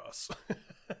great for us.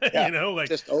 Yeah,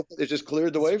 it just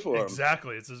cleared the way for them.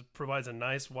 Exactly. It just provides a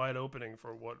nice wide opening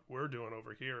for what we're doing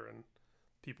over here, and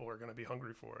people are going to be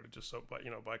hungry for it. Just so,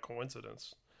 by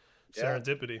coincidence,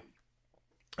 serendipity.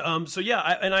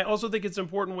 I also think it's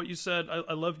important what you said.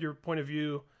 I love your point of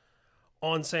view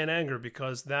on Saint Anger,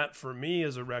 because that for me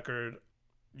is a record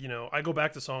you know, I go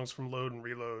back to songs from Load and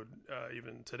Reload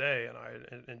even today, and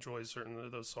I enjoy certain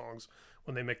of those songs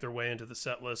when they make their way into the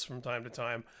set list from time to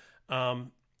time.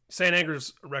 Saint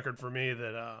Anger's a record for me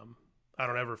that I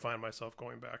don't ever find myself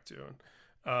going back to. And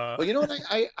well, you know what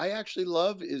I actually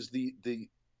love is the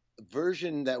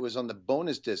version that was on the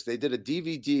bonus disc. They did a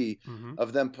DVD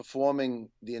of them performing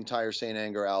the entire Saint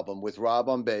Anger album with Rob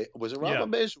on bass. Was it Rob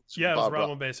on bass? Yeah, it was Rob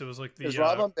on bass. It was like the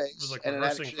Rob on bass. It was like and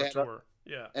rehearsing for tour.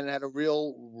 Yeah, and it had a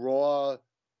real raw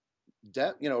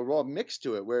raw mix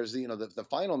to it. Whereas the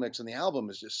final mix on the album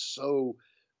is just so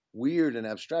weird and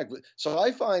abstract. So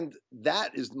I find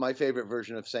that is my favorite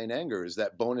version of Saint Anger, is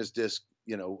that bonus disc,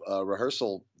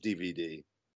 rehearsal DVD.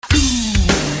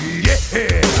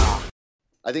 Yeah.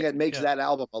 I think it makes that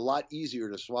album a lot easier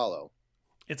to swallow.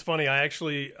 It's funny. I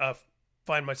actually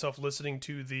find myself listening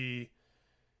to the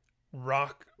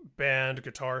Rock Band,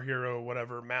 Guitar Hero,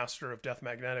 whatever, Master of Death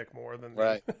Magnetic more than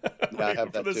right. Yeah, I have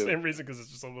for that the too. Same reason, because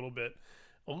it's just a little bit.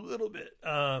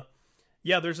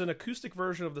 Yeah, there's an acoustic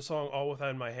version of the song "All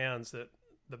Within My Hands" that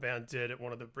the band did at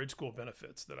one of the Bridge School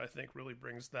benefits that I think really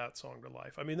brings that song to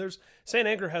life. I mean, Saint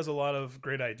Anger has a lot of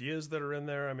great ideas that are in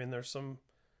there. I mean, there's some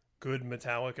good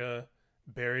Metallica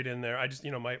buried in there. I just,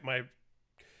 my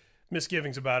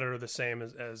misgivings about it are the same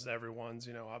as everyone's,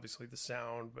 obviously the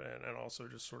sound, and also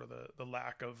just sort of the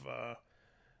lack of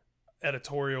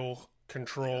editorial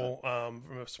control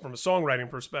from a songwriting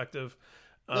perspective.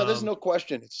 No, there's no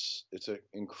question. It's an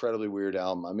incredibly weird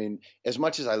album. I mean, as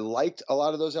much as I liked a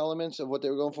lot of those elements of what they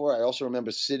were going for, I also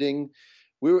remember Dream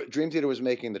Theater was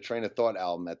making the Train of Thought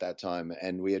album at that time,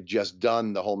 and we had just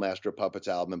done the whole Master of Puppets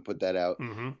album and put that out.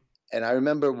 Mm-hmm. And I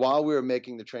remember while we were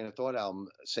making the Train of Thought album,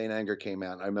 Saint Anger came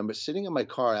out. And I remember sitting in my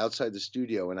car outside the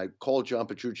studio, and I called John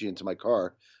Petrucci into my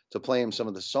car to play him some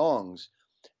of the songs.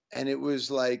 And it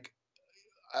was like,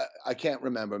 I can't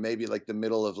remember, maybe like the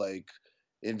middle of like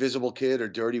Invisible Kid or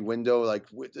Dirty Window, like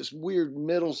with this weird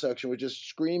middle section with just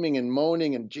screaming and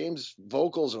moaning, and James'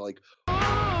 vocals are like,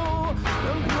 I'm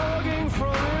plugging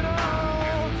from it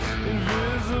all.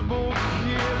 Invisible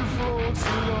Kid floats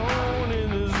alone in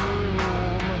his room.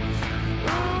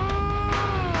 Oh,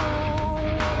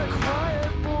 what a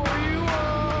quiet boy you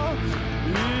are.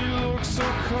 He looks so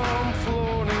calm,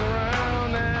 floating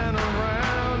round and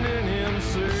around in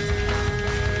himself.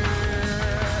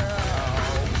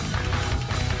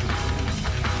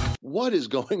 what is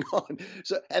going on?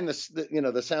 So, and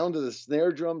the sound of the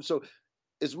snare drum. So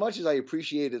as much as I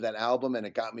appreciated that album and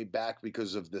it got me back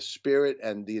because of the spirit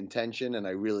and the intention, and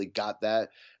I really got that.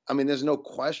 I mean, there's no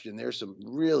question. There's some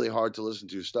really hard to listen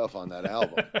to stuff on that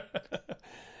album.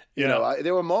 You know,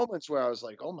 there were moments where I was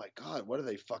like, oh my God, what are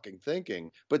they fucking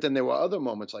thinking? But then there were other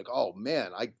moments like, oh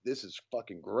man, this is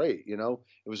fucking great. You know,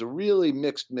 it was a really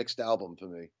mixed album for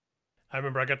me. I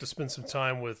remember I got to spend some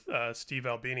time with Steve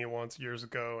Albini once years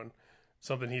ago, and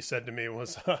something he said to me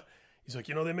was, he's like,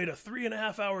 they made a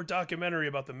 3.5 hour documentary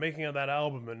about the making of that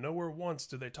album, and nowhere once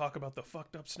did they talk about the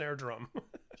fucked up snare drum.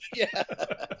 Yeah.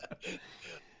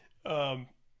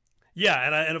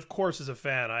 Yeah, and of course, as a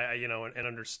fan, and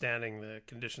understanding the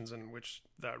conditions in which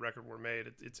that record were made,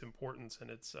 its importance, and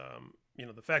its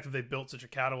the fact that they built such a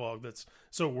catalog that's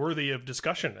so worthy of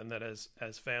discussion, and that as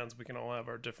fans we can all have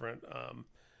our different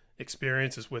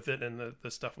experiences with it, and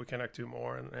the stuff we connect to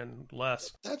more and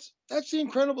less. That's the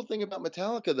incredible thing about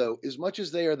Metallica, though. As much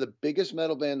as they are the biggest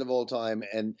metal band of all time,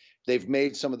 and they've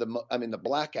made some of the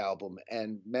Black Album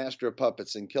and Master of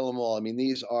Puppets and Kill 'Em All. I mean,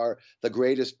 these are the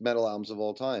greatest metal albums of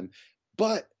all time.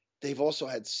 But they've also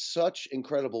had such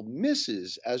incredible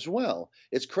misses as well.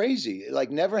 It's crazy.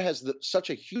 Like, never has such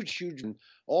a huge,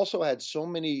 also had so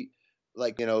many.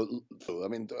 I don't know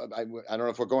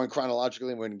if we're going chronologically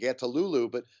and we're going to get to Lulu,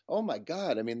 but oh my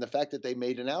God, I mean, the fact that they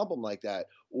made an album like that,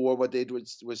 or what they did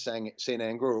was sang Saint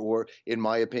Anger, or in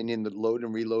my opinion, the Load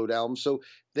and Reload album. So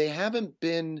they haven't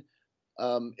been,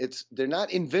 they're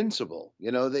not invincible.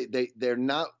 They're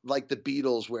not like the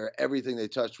Beatles, where everything they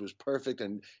touched was perfect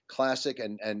and classic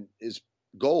and is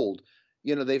gold.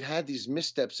 They've had these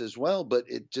missteps as well, but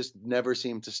it just never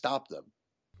seemed to stop them.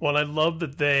 Well, I love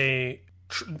that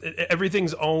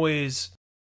everything's always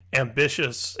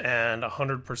ambitious and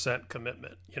 100%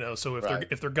 commitment, so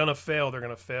if they're gonna fail, they're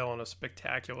gonna fail on a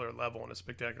spectacular level, in a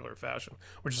spectacular fashion,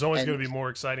 which is always going to be more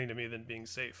exciting to me than being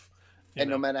safe. And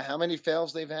no matter how many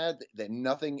fails they've had,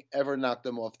 nothing ever knocked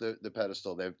them off the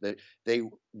pedestal. They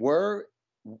were,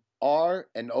 are,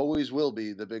 and always will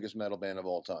be the biggest metal band of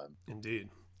all time. Indeed.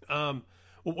 Well,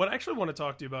 what I actually want to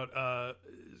talk to you about,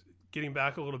 getting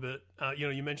back a little bit,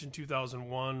 you mentioned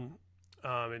 2001,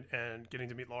 and getting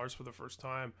to meet Lars for the first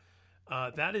time.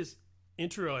 That is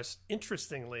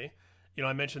interestingly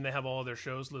I mentioned they have all their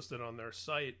shows listed on their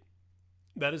site.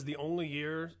 That is the only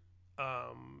year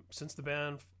since the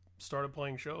band started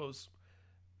playing shows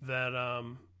that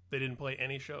they didn't play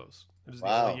any shows. It was the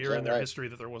only year in their history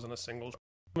that there wasn't a single. Tell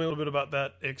me a little bit about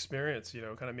that experience,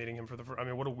 kind of meeting him for the first. I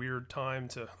mean, what a weird time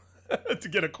to to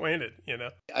get acquainted,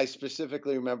 I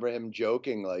specifically remember him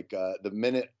joking, like the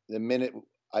minute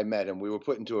I met him, we were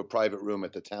put into a private room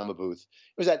at the Tama booth.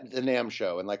 It was at the NAMM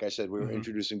show, and like I said, we were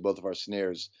introducing both of our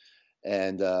snares,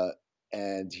 and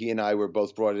he and I were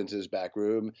both brought into his back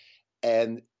room,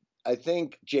 and I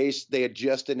think they had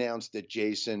just announced that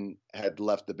Jason had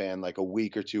left the band like a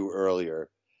week or two earlier.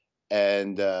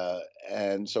 And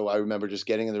so I remember just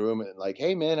getting in the room and like,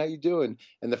 "Hey man, how you doing?"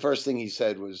 And the first thing he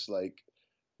said was like,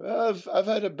 I've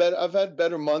had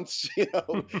better months, He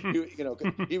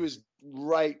was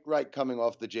right coming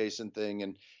off the Jason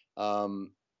thing, but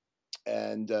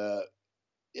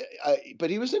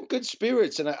he was in good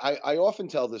spirits, and I often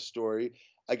tell this story.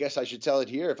 I guess I should tell it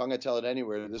here. If I'm going to tell it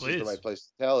anywhere, this is the right place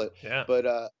to tell it. Yeah.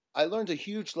 But I learned a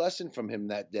huge lesson from him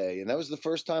that day, and that was the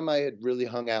first time I had really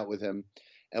hung out with him,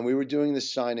 and we were doing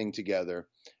this signing together,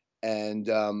 and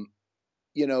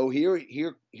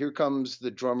here comes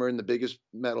the drummer in the biggest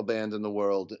metal band in the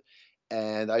world.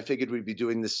 And I figured we'd be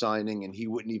doing this signing and he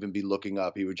wouldn't even be looking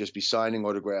up. He would just be signing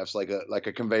autographs like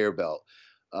a conveyor belt.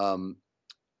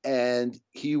 And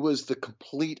he was the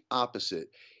complete opposite.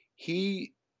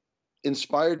 He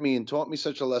inspired me and taught me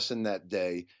such a lesson that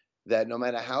day that no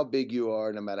matter how big you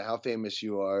are, no matter how famous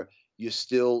you are, you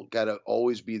still got to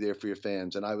always be there for your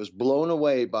fans. And I was blown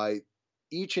away by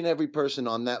each and every person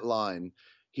on that line.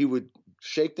 He would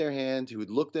shake their hand. He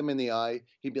would look them in the eye.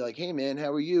 He'd be like, "Hey man,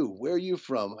 how are you? Where are you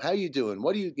from? How you doing?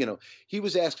 What do you?" He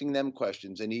was asking them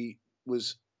questions, and he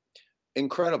was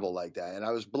incredible like that. And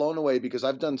I was blown away because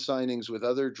I've done signings with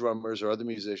other drummers or other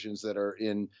musicians that are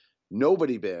in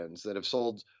nobody bands that have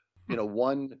sold,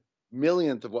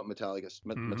 1/millionth of what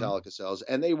Metallica sells,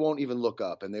 and they won't even look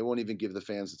up and they won't even give the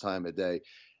fans the time of day.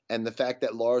 And the fact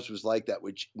that Lars was like that,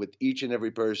 which with each and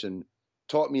every person,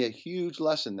 taught me a huge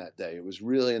lesson that day. It was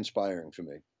really inspiring for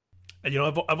me. And,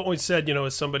 I've always said,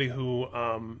 as somebody who,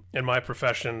 in my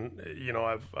profession,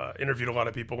 I've interviewed a lot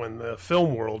of people in the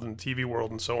film world and TV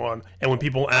world and so on. And when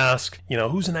people ask,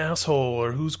 who's an asshole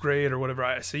or who's great or whatever,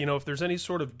 I say, if there's any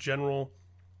sort of general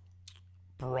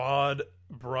broad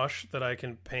brush that I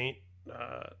can paint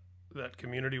that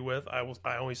community with, I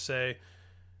always say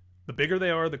the bigger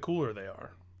they are, the cooler they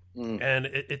are. And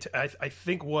I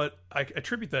think what I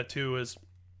attribute that to is,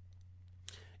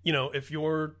 if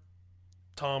you're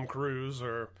Tom Cruise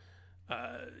or,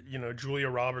 Julia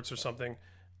Roberts or something,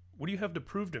 what do you have to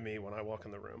prove to me when I walk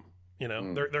in the room?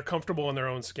 They're comfortable in their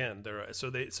own skin.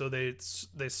 They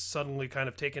suddenly kind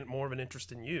of take more of an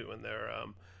interest in you, and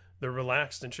they're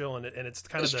relaxed and chill. And it's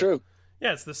kind of true.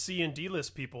 Yeah. It's the C and D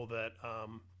list people that,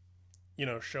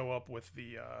 show up with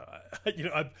the,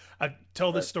 I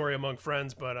tell this story among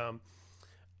friends, but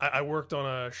I worked on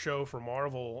a show for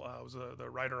Marvel. I was the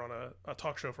writer on a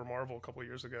talk show for Marvel a couple of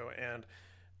years ago, and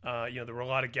there were a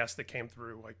lot of guests that came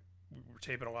through. Like we were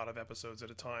taping a lot of episodes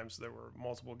at a time, so there were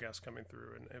multiple guests coming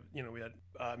through, and we had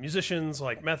musicians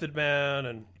like Method Man,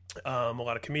 and a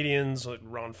lot of comedians like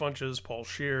Ron Funches, Paul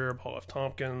Scheer, Paul F.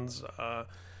 Tompkins.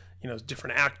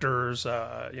 Different actors,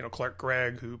 Clark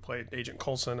Gregg, who played Agent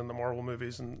Coulson in the Marvel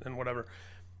movies and whatever.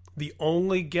 The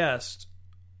only guest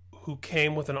who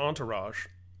came with an entourage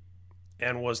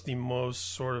and was the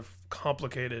most sort of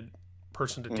complicated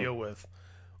person to deal with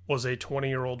was a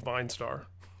 20-year-old Vine star.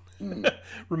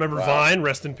 Remember Vine?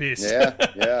 Rest in peace.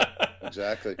 Yeah,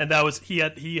 exactly. And that was, he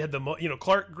had the,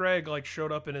 Clark Gregg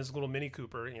showed up in his little Mini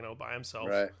Cooper, by himself.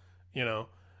 Right.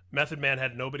 Method Man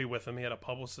had nobody with him. He had a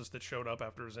publicist that showed up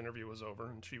after his interview was over,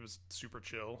 and she was super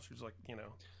chill. She was like,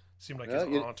 seemed like his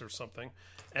aunt or something.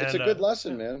 And, it's a good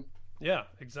lesson, man. Yeah,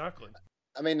 exactly.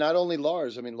 I mean, not only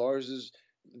Lars. I mean, Lars is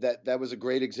that was a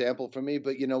great example for me.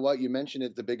 But you know what? You mentioned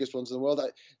it, the biggest ones in the world.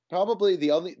 Probably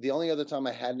the only other time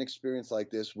I had an experience like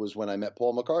this was when I met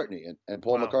Paul McCartney, and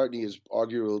Paul McCartney is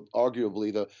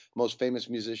arguably the most famous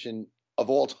musician of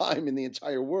all time in the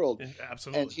entire world.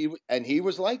 Absolutely. And he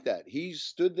was like that. He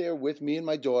stood there with me and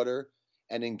my daughter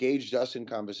and engaged us in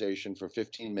conversation for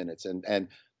 15 minutes. And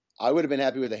I would have been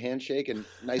happy with a handshake and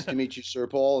nice to meet you, Sir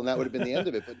Paul. And that would have been the end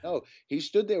of it. But no, he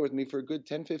stood there with me for a good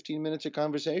 10, 15 minutes of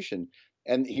conversation.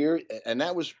 And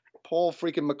that was Paul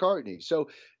freaking McCartney. So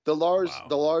the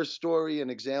Lars story and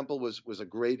example was a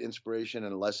great inspiration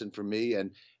and a lesson for me.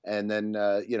 And then,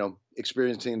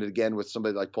 experiencing it again with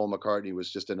somebody like Paul McCartney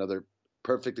was just another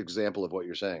perfect example of what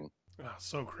you're saying. Oh,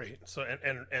 so great. So,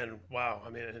 and wow. I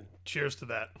mean, cheers to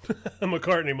that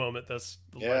McCartney moment. That's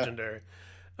legendary.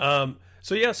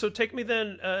 So take me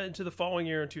then into the following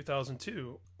year in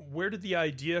 2002. Where did the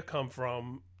idea come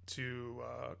from to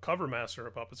cover Master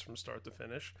of Puppets from start to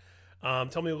finish?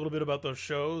 Tell me a little bit about those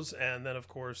shows, and then of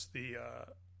course the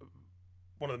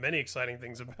one of the many exciting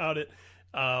things about it,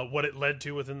 what it led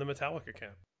to within the Metallica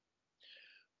camp.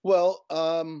 Well,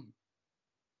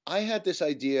 I had this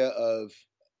idea of,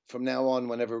 from now on,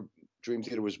 whenever Dream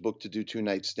Theater was booked to do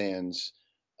 2-night stands,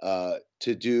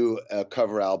 to do a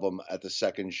cover album at the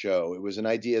second show. It was an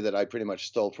idea that I pretty much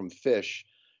stole from Phish,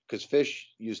 because Phish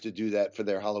used to do that for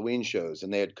their Halloween shows,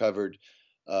 and they had covered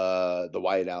the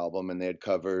White Album, and they had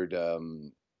covered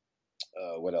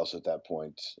what else at that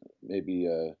point? Maybe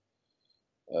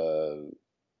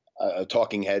a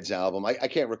Talking Heads album. I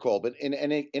can't recall, but in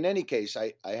any case,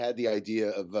 I had the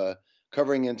idea of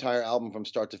covering the entire album from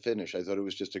start to finish. I thought it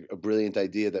was just a brilliant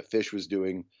idea that Phish was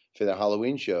doing for their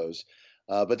Halloween shows.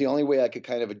 But the only way I could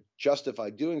kind of justify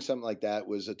doing something like that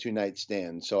was a 2-night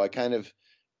stand. So I kind of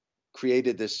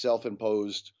created this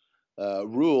self-imposed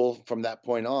rule from that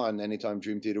point on. Anytime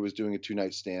Dream Theater was doing a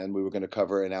 2-night stand, we were going to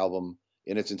cover an album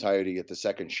in its entirety at the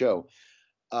second show.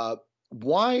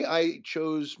 Why I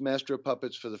chose Master of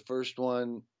Puppets for the first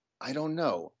one, I don't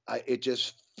know. It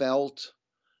just felt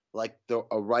like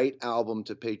a right album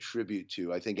to pay tribute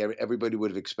to. I think everybody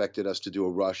would have expected us to do a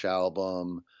Rush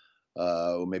album,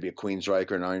 or maybe a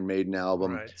Queensryche or an Iron Maiden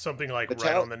album. Right, something like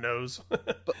right on the nose.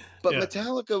 but Yeah.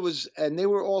 Metallica was, and they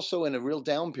were also in a real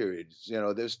down period. You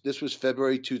know, this was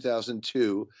February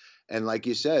 2002, and like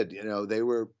you said, you know, they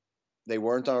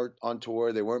weren't on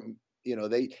tour. They weren't, you know,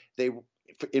 they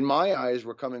in my eyes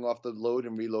were coming off the Load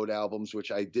and Reload albums,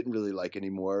 which I didn't really like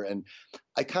anymore, and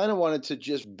I kind of wanted to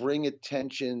just bring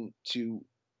attention to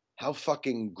how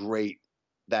fucking great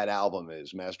that album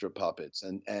is, Master of Puppets,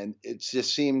 and it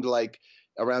just seemed like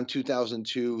around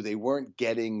 2002 they weren't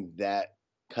getting that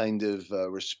kind of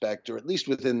respect, or at least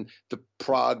within the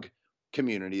prog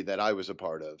community that I was a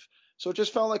part of. So it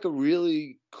just felt like a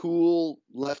really cool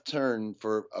left turn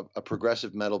for a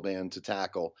progressive metal band to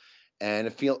tackle, and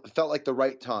it felt like the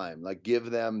right time, like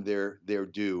give them their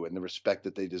due and the respect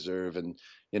that they deserve, and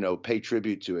you know, pay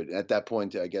tribute to it. At that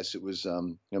point, I guess it was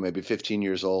you know, maybe 15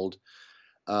 years old.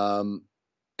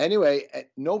 Anyway,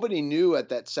 nobody knew at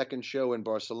that second show in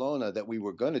Barcelona that we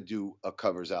were going to do a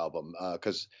covers album,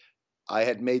 because I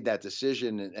had made that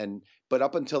decision, but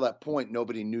up until that point,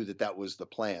 nobody knew that was the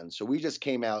plan. So we just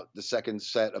came out the second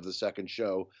set of the second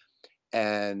show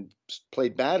and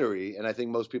played Battery, and I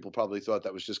think most people probably thought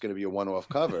that was just going to be a one-off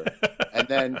cover.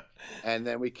 and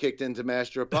then we kicked into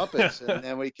Master of Puppets, and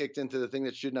then we kicked into the thing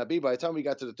that should not be. By the time we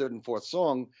got to the third and fourth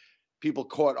song, people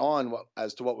caught on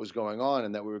as to what was going on,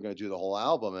 and that we were going to do the whole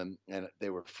album, and they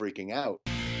were freaking out.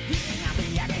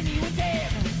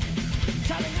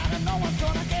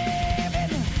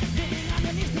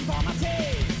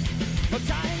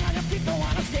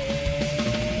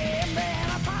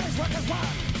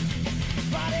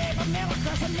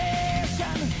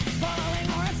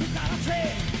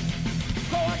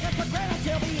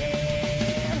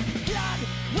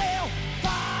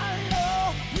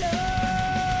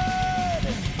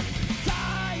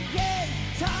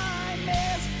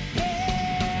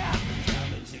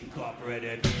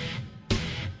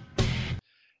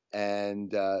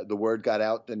 And the word got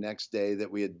out the next day that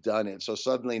we had done it. So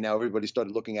suddenly now everybody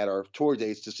started looking at our tour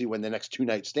dates to see when the next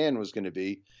 2-night stand was going to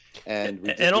be. And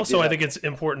I think it's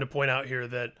important to point out here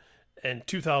that in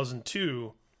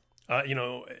 2002, you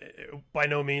know, by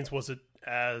no means was it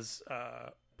as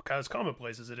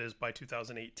commonplace as it is by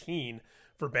 2018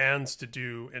 for bands to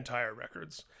do entire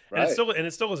records. Right. And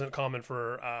it still isn't common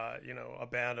for you know, a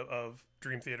band of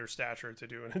Dream Theater stature to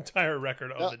do an entire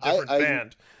record of a different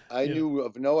band. I knew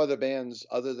of no other bands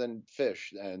other than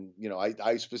Phish, and you know,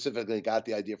 I specifically got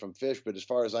the idea from Phish, but as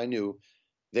far as I knew,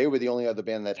 they were the only other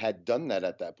band that had done that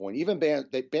at that point. Even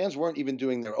bands weren't even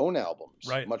doing their own albums,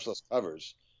 right, much less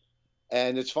covers.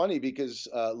 And it's funny because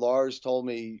Lars told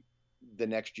me the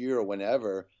next year or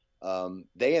whenever,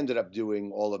 they ended up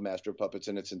doing all of Master of Puppets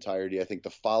in its entirety, I think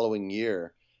the following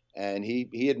year. And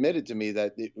he admitted to me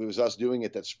that it was us doing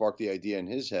it that sparked the idea in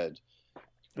his head,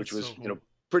 which was, you know,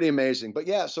 pretty amazing. But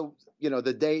yeah, so, you know,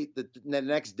 the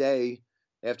next day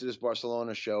after this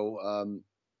Barcelona show,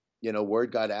 you know,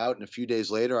 word got out, and a few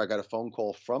days later I got a phone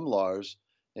call from Lars,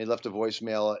 and he left a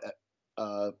voicemail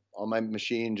on my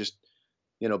machine, just,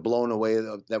 you know, blown away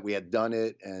that we had done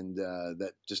it, and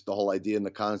that just the whole idea and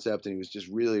the concept. And he was just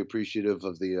really appreciative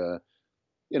of the,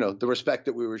 you know, the respect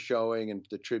that we were showing and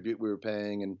the tribute we were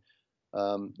paying. And,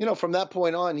 you know, from that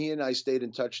point on, he and I stayed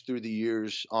in touch through the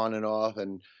years on and off,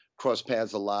 and crossed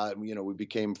paths a lot. You know, we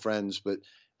became friends. But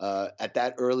at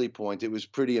that early point, it was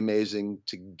pretty amazing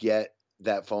to get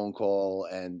that phone call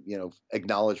and,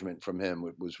 acknowledgement from him.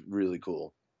 It was really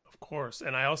cool. Of course.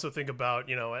 And I also think about,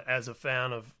 as a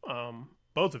fan of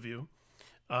both of you,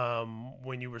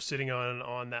 when you were sitting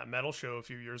on that metal show a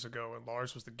few years ago and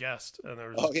Lars was the guest, and there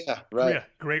was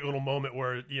great little moment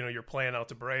where, you're playing out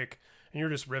to break and you're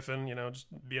just riffing, just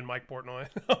being Mike Portnoy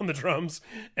on the drums.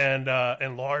 And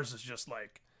Lars is just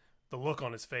like, the look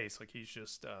on his face, like he's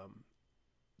just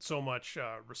so much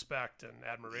respect and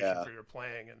admiration for your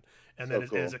playing. And then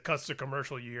cool. As it cuts to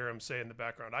commercial, you hear him say in the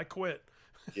background, "I quit."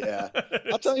 Yeah.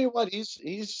 I'll tell you what,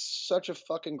 he's such a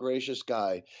fucking gracious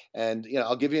guy. And,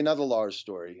 I'll give you another Lars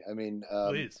story. I mean,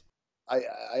 please.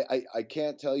 I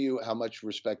can't tell you how much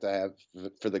respect I have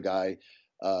for the guy.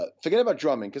 Forget about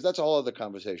drumming, because that's a whole other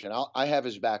conversation. I have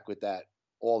his back with that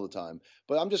all the time.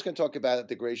 But I'm just going to talk about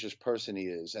the gracious person he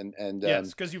is. And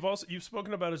yes, because you've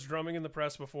spoken about his drumming in the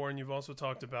press before, and you've also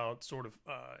talked about sort of,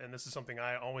 and this is something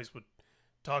I always would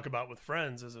talk about with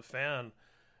friends as a fan.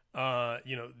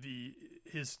 The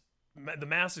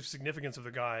massive significance of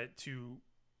the guy to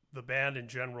the band in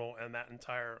general, and that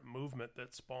entire movement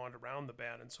that spawned around the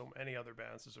band and so many other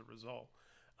bands as a result.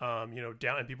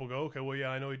 Down, and people go, okay, well, yeah,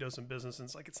 I know he does some business,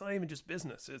 and it's not even just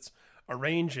business. It's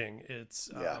arranging, it's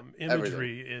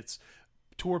imagery, everything. It's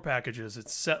tour packages,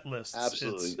 it's set lists,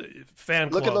 absolutely. It's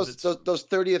fan clubs. Look at those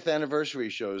 30th anniversary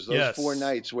shows, those 4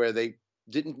 nights where they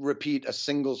didn't repeat a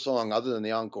single song other than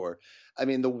the encore. I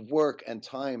mean, the work and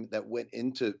time that went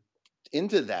into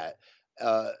that.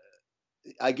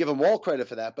 I give him all credit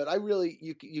for that, but I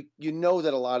really, you know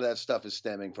that a lot of that stuff is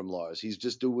stemming from Lars. He's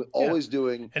just always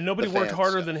doing, and nobody worked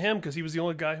harder than him because he was the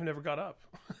only guy who never got up.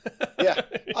 Yeah,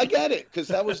 I get it, because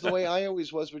that was the way I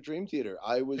always was with Dream Theater.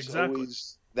 I was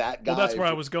always that guy. Well, that's where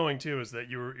I was going to, is that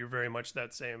you're very much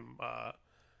that same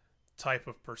type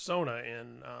of persona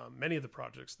in many of the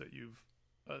projects that you've,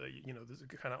 this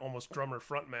kind of almost drummer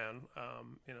frontman,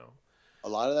 A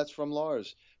lot of that's from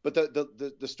Lars. But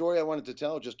the story I wanted to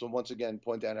tell, just to once again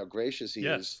point out how gracious he is.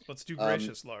 Yes, let's do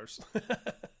gracious, Lars.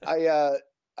 I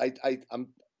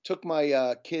took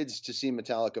my kids to see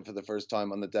Metallica for the first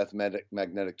time on the Death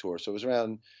Magnetic tour. So it was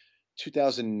around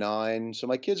 2009. So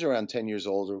my kids are around 10 years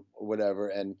old or whatever.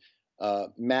 And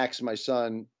Max, my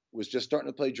son, was just starting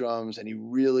to play drums, and he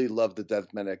really loved the Death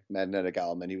Magnetic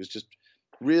album. And he was just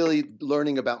really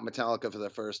learning about Metallica for the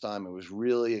first time, and was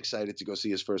really excited to go see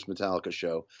his first Metallica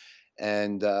show.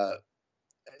 And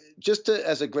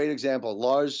as a great example,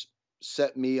 Lars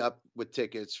set me up with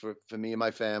tickets for me and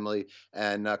my family,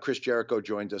 and Chris Jericho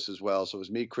joined us as well. So it was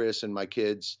me, Chris, and my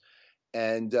kids.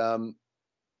 And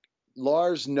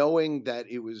Lars, knowing that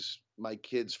it was my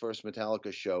kids' first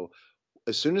Metallica show,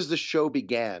 as soon as the show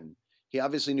began, he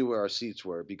obviously knew where our seats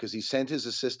were, because he sent his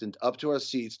assistant up to our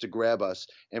seats to grab us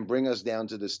and bring us down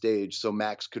to the stage so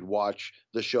Max could watch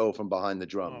the show from behind the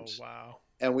drums. Oh, wow.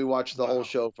 And we watched the whole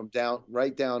show from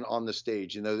right down on the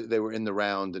stage. They were in the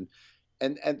round.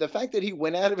 And the fact that he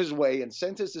went out of his way and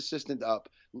sent his assistant up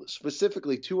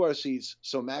specifically to our seats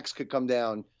so Max could come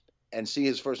down and see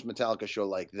his first Metallica show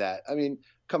like that. I mean,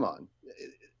 come on.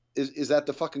 Is that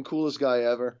the fucking coolest guy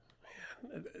ever?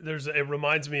 It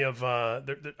reminds me of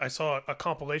I saw a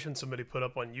compilation somebody put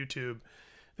up on YouTube.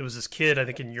 There was this kid, I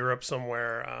think in Europe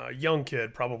somewhere, a young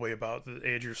kid, probably about the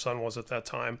age your son was at that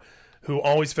time, who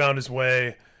always found his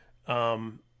way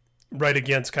right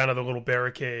against kind of the little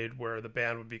barricade where the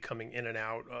band would be coming in and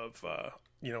out of,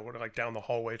 like down the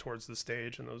hallway towards the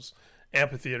stage and those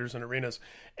amphitheaters and arenas.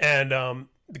 And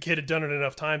the kid had done it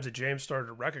enough times that James started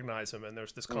to recognize him. And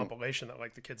there's this compilation that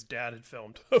like the kid's dad had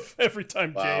filmed of every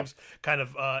time James kind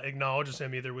of acknowledges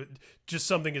him, either with just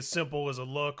something as simple as a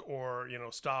look or,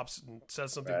 stops and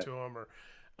says something to him.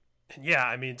 And yeah,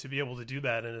 I mean, to be able to do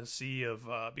that in a sea of,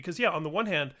 because yeah, on the one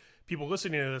hand, people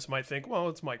listening to this might think, well,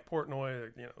 it's Mike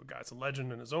Portnoy, the guy's a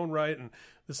legend in his own right and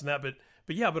this and that.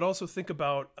 But also think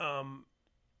about,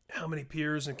 how many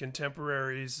peers and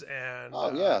contemporaries and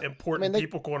important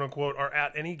people, quote unquote, are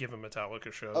at any given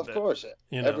Metallica show. Of course.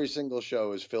 Every single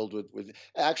show is filled with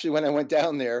actually, when I went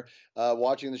down there,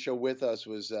 watching the show with us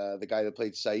was the guy that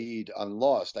played Saeed on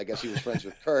Lost. I guess he was friends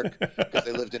with Kirk because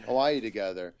they lived in Hawaii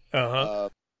together.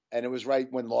 And it was right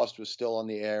when Lost was still on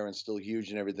the air and still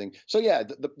huge and everything. So yeah,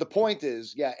 the point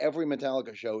is, every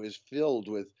Metallica show is filled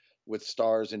with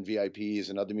stars and VIPs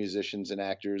and other musicians and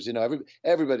actors.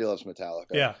 Everybody loves Metallica.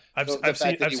 Yeah, I've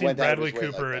seen Bradley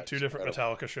Cooper at 2 different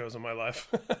Metallica shows in my life.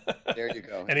 There you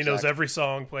go. And he knows every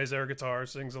song, plays air guitar,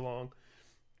 sings along.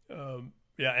 And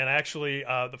actually,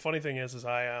 the funny thing is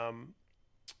I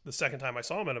the second time I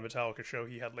saw him at a Metallica show,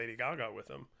 he had Lady Gaga with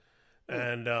him.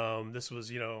 And this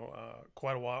was,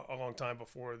 quite a long time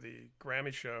before the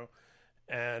Grammy show.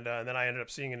 And then I ended up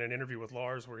seeing in an interview with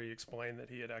Lars where he explained that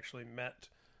he had actually met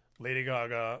Lady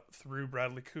Gaga through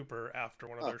Bradley Cooper after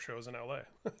one of their shows in LA.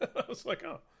 I was like,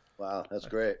 oh. Wow, that's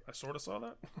great. I sort of saw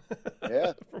that.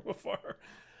 Yeah. From afar.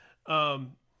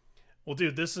 Well,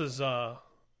 dude, this is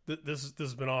this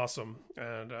has been awesome,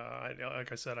 and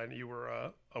like I said, I knew you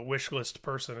were a wish list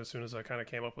person as soon as I kind of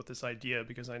came up with this idea,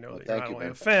 because I know that you're not only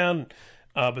a fan,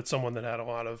 but someone that had a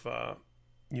lot of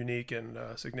unique and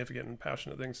significant and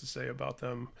passionate things to say about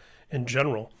them in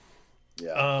general.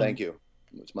 Yeah, thank you.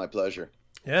 It's my pleasure.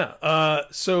 Yeah.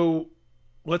 So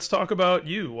let's talk about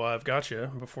you while I've got you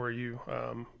before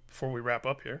we wrap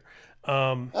up here.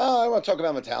 I want to talk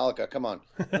about Metallica. Come on,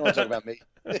 I don't want to talk about me.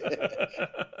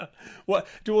 What?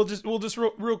 We'll just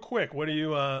real quick. What do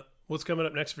you? What's coming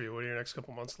up next for you? What do your next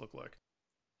couple months look like?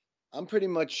 I'm pretty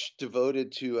much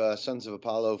devoted to Sons of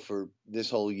Apollo for this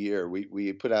whole year.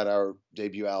 We put out our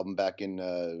debut album back in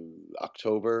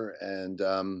October,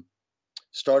 and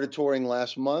started touring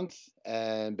last month,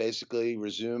 and basically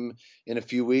resume in a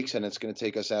few weeks, and it's going to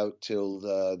take us out till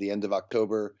the end of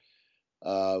October.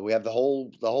 We have the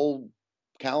whole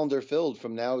calendar filled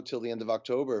from now till the end of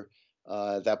October.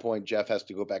 At that point, Jeff has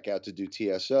to go back out to do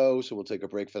TSO, so we'll take a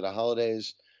break for the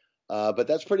holidays. But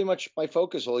that's pretty much my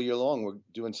focus all year long. We're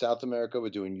doing South America, we're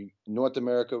doing North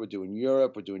America, we're doing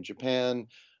Europe, we're doing Japan.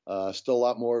 Still a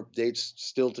lot more dates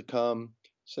still to come.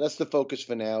 So that's the focus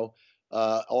for now.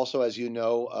 Also, as you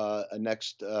know,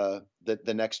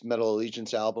 the next Metal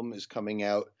Allegiance album is coming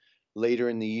out later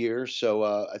in the year. So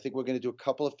I think we're going to do a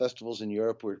couple of festivals in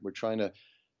Europe. We're trying to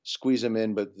squeeze them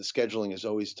in, but the scheduling is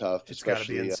always tough. It's got to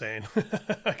be insane.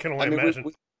 I can only imagine.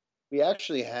 We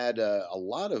actually had a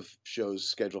lot of shows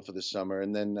scheduled for this summer,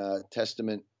 and then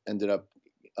Testament ended up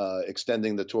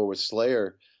extending the tour with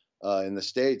Slayer in the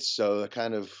States. So it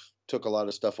kind of took a lot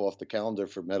of stuff off the calendar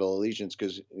for Metal Allegiance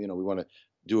because, we want to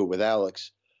do it with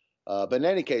Alex. But in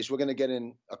any case, we're going to get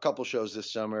in a couple shows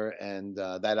this summer, and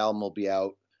that album will be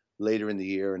out later in the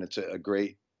year. And it's a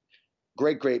great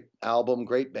album,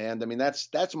 great band. I mean,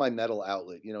 that's my metal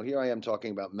outlet. Here I am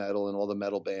talking about metal and all the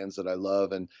metal bands that I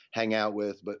love and hang out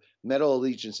with, but Metal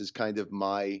Allegiance is kind of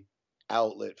my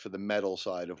outlet for the metal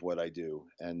side of what I do.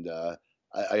 And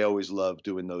I always love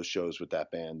doing those shows with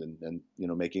that band, and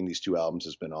making these two albums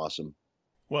has been awesome.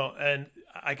 Well, and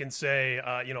I can say,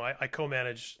 I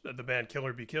co-manage the band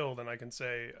Killer Be Killed, and I can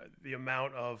say the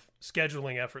amount of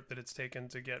scheduling effort that it's taken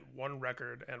to get one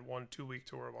record and one 2-week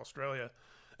tour of Australia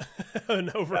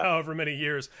and over however many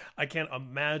years, I can't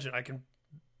imagine.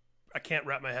 I can't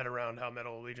wrap my head around how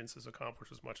Metal Allegiance has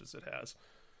accomplished as much as it has.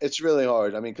 It's really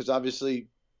hard. I mean, because obviously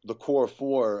the core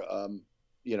four,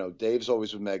 Dave's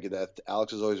always with Megadeth,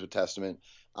 Alex is always with Testament.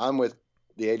 I'm with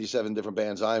the 87 different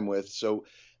bands I'm with, so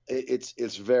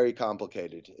it's very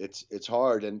complicated. It's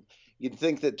hard, and you'd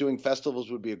think that doing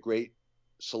festivals would be a great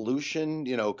solution,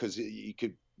 because you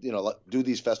could do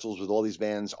these festivals with all these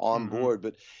bands on board,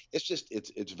 but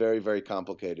it's very, very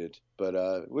complicated.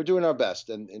 But we're doing our best,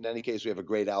 and in any case, we have a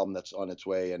great album that's on its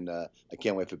way, and I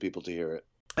can't wait for people to hear it.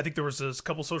 I think there was this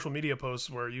couple social media posts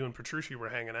where you and Petrucci were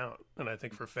hanging out, and I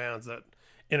think for fans that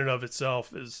in and of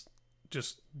itself is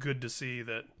just good to see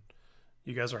that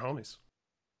you guys are homies.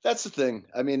 That's the thing.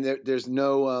 I mean, there's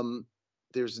no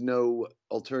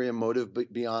ulterior motive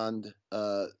beyond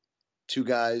two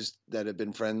guys that have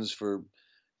been friends for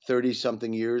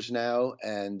 30-something years now.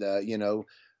 And,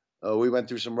 we went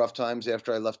through some rough times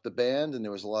after I left the band, and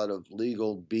there was a lot of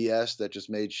legal BS that just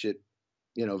made shit,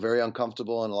 very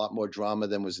uncomfortable and a lot more drama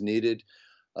than was needed.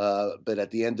 But at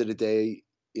the end of the day,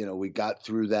 we got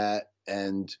through that,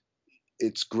 and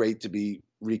it's great to be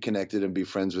reconnected and be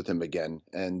friends with him again.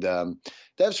 And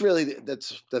that's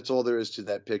all there is to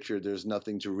that picture. There's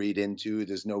nothing to read into.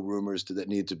 There's no rumors that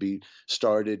need to be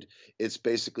started. It's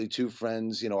basically two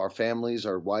friends. Our families,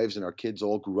 our wives, and our kids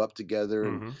all grew up together.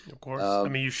 Of course. I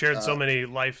mean, you shared so many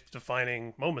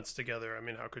life-defining moments together. I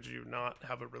mean, how could you not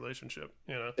have a relationship?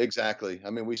 Exactly. I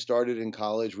mean, we started in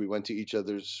college. We went to each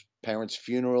other's parents'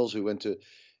 funerals. We went to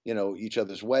each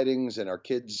other's weddings and our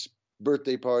kids'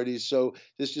 birthday parties. So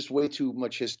there's just way too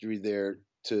much history there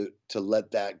to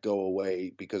let that go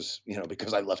away because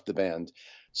I left the band.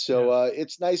 So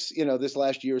it's nice, this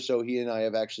last year or so, he and I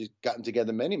have actually gotten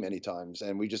together many, many times,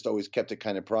 and we just always kept it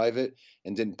kind of private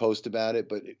and didn't post about it.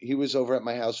 But he was over at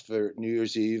my house for New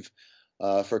Year's Eve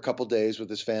for a couple days with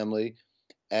his family.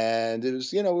 And it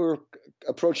was, we were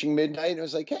approaching midnight, and it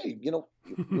was like, hey, you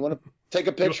want to take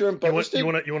a picture and post it? You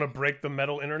want to break the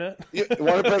metal internet? You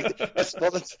want to break?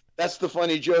 That's the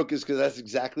funny joke, is because that's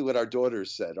exactly what our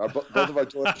daughters said. Both of our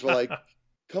daughters were like,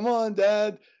 "Come on,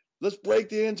 Dad, let's break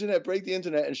the internet.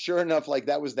 And sure enough, like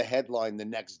that was the headline the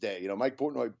next day. You know, Mike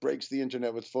Portnoy breaks the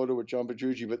internet with photo with John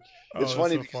Petrucci. But it's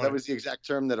funny because that was the exact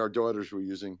term that our daughters were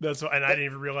using. And I didn't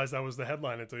even realize that was the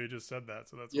headline until you just said that.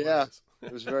 So that's hilarious.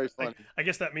 It was very funny. I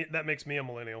guess that makes me a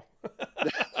millennial.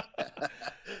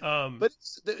 But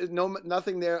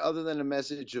nothing there other than a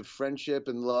message of friendship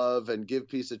and love and give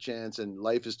peace a chance and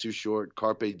life is too short,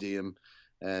 carpe diem.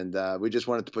 And we just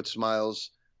wanted to put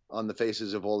smiles on the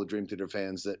faces of all the Dream Theater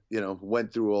fans that, you know,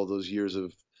 went through all those years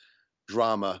of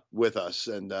drama with us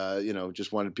and, you know,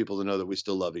 just wanted people to know that we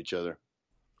still love each other.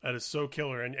 That is so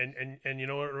killer. And you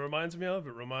know what it reminds me of?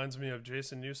 It reminds me of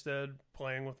Jason Newsted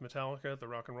playing with Metallica at the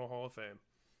Rock and Roll Hall of Fame.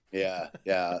 Yeah.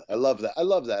 I love that. I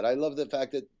love the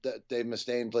fact that Dave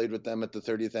Mustaine played with them at the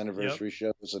 30th anniversary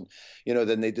shows. And, you know,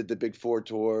 then they did the Big Four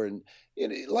tour. And you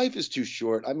know, life is too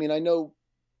short. I mean, I know,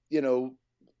 you know,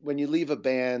 when you leave a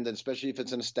band, and especially if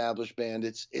it's an established band,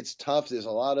 it's tough. There's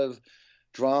a lot of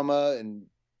drama and,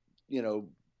 you know,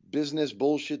 business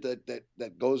bullshit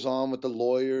that goes on with the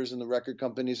lawyers and the record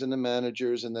companies and the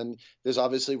managers. And then there's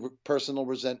obviously personal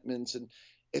resentments, and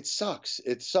it sucks.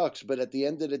 But at the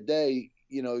end of the day,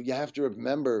 you know, you have to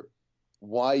remember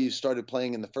why you started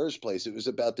playing in the first place. It was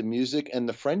about the music and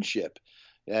the friendship.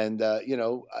 And, you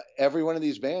know, every one of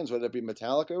these bands, whether it be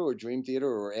Metallica or Dream Theater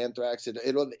or Anthrax,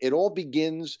 it all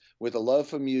begins with a love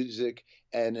for music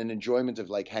and an enjoyment of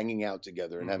like hanging out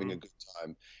together and having a good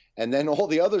time. And then all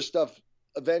the other stuff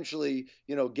eventually,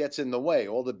 you know, gets in the way.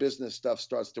 All the business stuff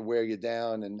starts to wear you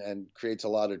down and creates a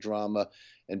lot of drama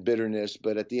and bitterness.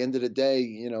 But at the end of the day,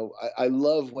 you know, I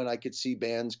love when I could see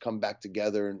bands come back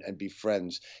together and be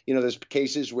friends. You know, there's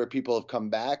cases where people have come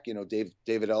back, you know,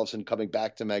 David Ellefson coming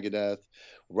back to Megadeth,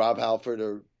 Rob Halford,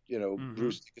 or, you know,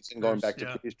 Bruce Dickinson going back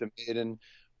to Priest and Maiden,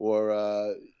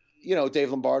 or, you know,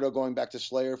 Dave Lombardo going back to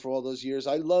Slayer for all those years.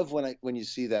 I love when you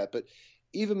see that. But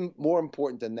even more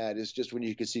important than that is just when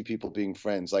you can see people being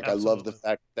friends. Like, Absolutely. I love the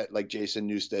fact that like Jason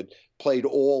Newsted played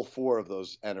all 4 of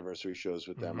those anniversary shows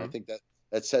with them. I think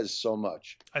that says so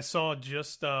much. I saw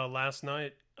just last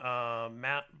night,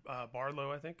 Matt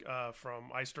Barlow, I think,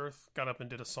 from Iced Earth, got up and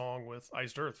did a song with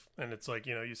Iced Earth. And it's like,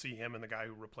 you know, you see him and the guy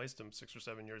who replaced him 6 or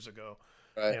 7 years ago,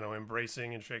 right, you know,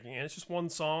 embracing and shaking. And it's just one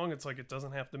song. It's like, it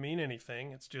doesn't have to mean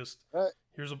anything. It's just, right,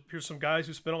 here's some guys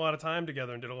who spent a lot of time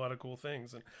together and did a lot of cool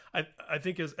things. And I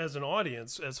think as an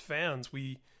audience, as fans,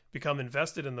 we become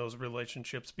invested in those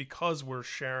relationships because we're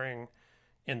sharing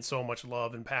in so much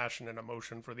love and passion and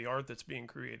emotion for the art that's being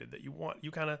created, that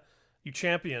you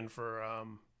champion for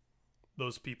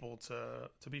those people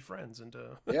to be friends and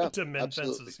to mend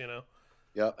absolutely. Fences, you know?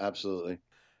 Yeah, absolutely.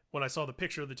 When I saw the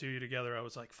picture of the two of you together, I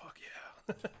was like, fuck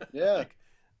yeah. Yeah. Like,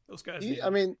 those guys need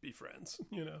to be friends,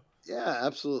 you know? Yeah,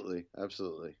 absolutely.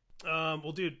 Absolutely.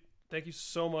 Well, dude, thank you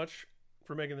so much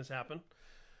for making this happen.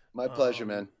 My pleasure,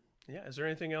 man. Yeah. Is there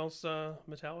anything else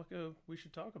Metallica we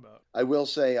should talk about? I will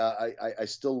say I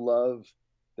still love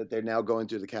that they're now going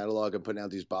through the catalog and putting out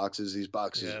these boxes. These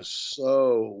boxes are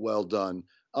so well done.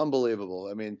 Unbelievable.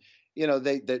 I mean, you know,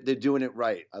 they're doing it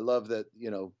right. I love that,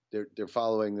 you know, they're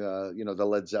following, you know, the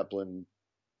Led Zeppelin,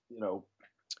 you know,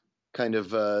 kind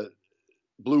of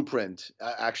blueprint.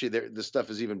 Actually, the stuff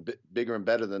is even bigger and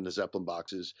better than the Zeppelin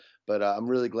boxes. But I'm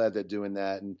really glad they're doing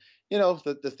that. And, you know,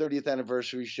 the 30th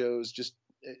anniversary shows,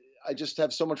 I just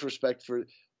have so much respect for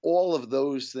all of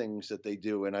those things that they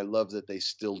do. And I love that they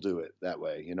still do it that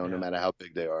way, you know, no matter how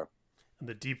big they are. And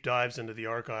the deep dives into the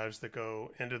archives that go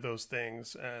into those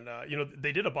things. And, you know,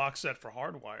 they did a box set for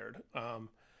Hardwired.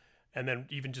 And then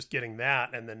even just getting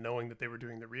that and then knowing that they were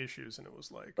doing the reissues, and it was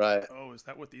like, right, oh, is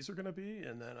that what these are going to be?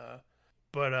 And then,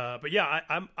 but yeah,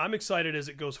 I'm excited as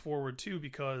it goes forward too,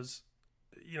 because,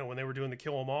 you know, when they were doing the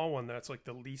Kill 'Em All one, that's like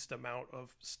the least amount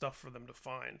of stuff for them to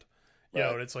find, you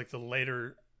know, and it's like the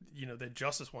later, you know, the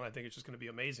Justice one, I think it's just going to be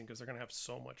amazing because they're going to have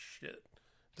so much shit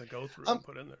to go through and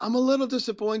put in there. I'm a little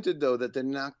disappointed though that they're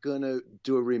not going to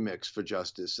do a remix for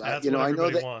Justice. That's what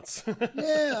everybody wants.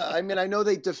 Yeah, I mean, I know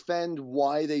they defend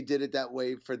why they did it that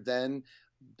way for then,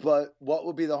 but what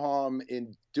would be the harm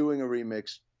in doing a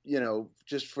remix? You know,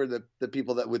 just for the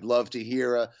people that would love to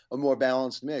hear a more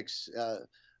balanced mix.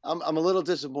 I'm a little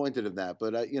disappointed in that,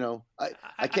 but you know,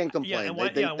 I can't complain.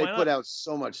 They put out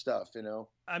so much stuff, you know.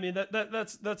 I mean,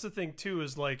 that's the thing too,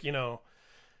 is like, you know,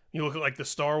 you look at like the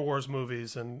Star Wars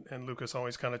movies and Lucas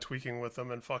always kind of tweaking with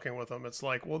them and fucking with them. It's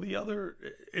like, well, the other,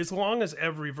 as long as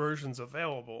every version's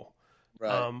available,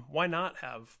 right, why not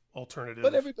have alternative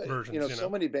versions? You know, so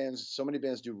many bands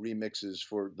do remixes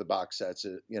for the box sets,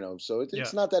 you know, so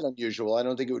it's not that unusual. I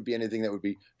don't think it would be anything that would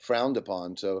be frowned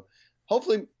upon. So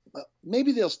hopefully,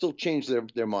 maybe they'll still change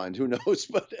their mind. Who knows?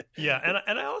 But yeah,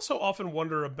 and I also often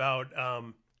wonder about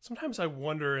Sometimes I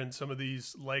wonder in some of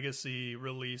these legacy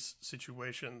release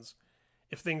situations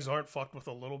if things aren't fucked with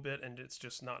a little bit and it's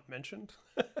just not mentioned.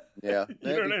 Yeah.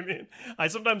 You know what I mean? I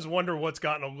sometimes wonder what's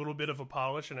gotten a little bit of a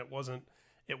polish and it wasn't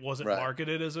Right.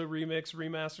 marketed as a remix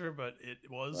remaster, but it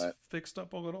was Right. fixed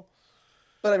up a little.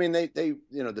 But I mean, they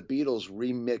the Beatles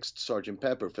remixed Sgt.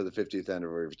 Pepper for the 50th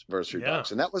anniversary Yeah.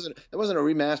 box, and that wasn't a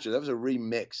remaster, that was a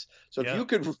remix. So if Yeah. you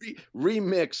could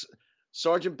remix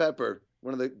Sgt. Pepper,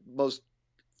 one of the most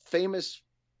famous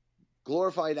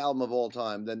glorified album of all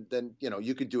time, then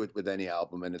you could do it with any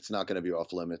album, and it's not going to be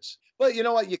off limits. But you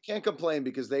know what? You can't complain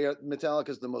because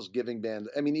Metallica's the most giving band.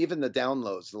 I mean, even the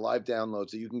downloads, the live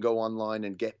downloads that you can go online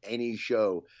and get any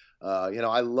show.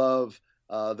 I love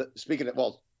speaking of,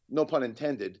 well, no pun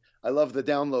intended, I love the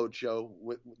download show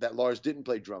that Lars didn't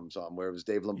play drums on, where it was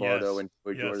Dave Lombardo Yes. and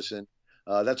Joey Yes. Jordison.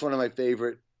 That's one of my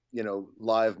favorite,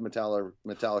 live Metallica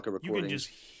You recordings. can just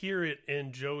hear it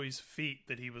in Joey's feet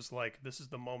that he was like, "This is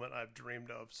the moment I've dreamed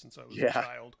of since I was a Yeah.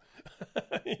 child."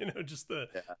 Just the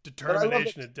But I love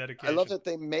determination that- and dedication. I love that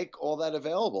they make all that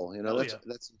available. Oh,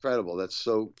 That's incredible. That's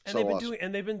so And so they've been awesome.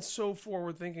 and they've been so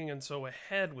forward thinking and so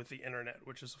ahead with the internet,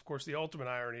 which is of course the ultimate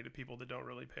irony to people that don't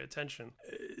really pay attention.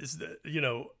 Is that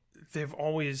they've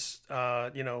always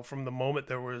from the moment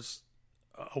there was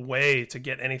a way to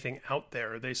get anything out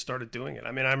there, they started doing it.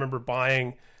 I mean, I remember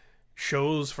buying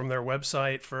shows from their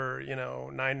website for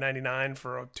 $9.99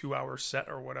 for a 2-hour set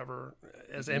or whatever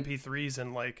as MP3s,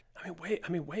 and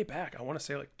way back, I want to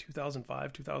say like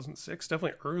 2005, 2006,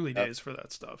 definitely early days for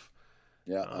that stuff.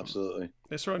 Yeah, absolutely.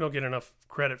 They certainly don't get enough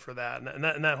credit for that, and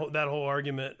that whole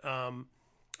argument.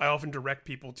 I often direct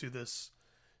people to this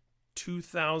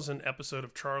 2000 episode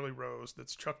of Charlie Rose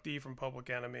that's Chuck D from Public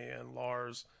Enemy and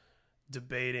Lars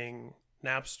debating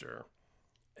Napster.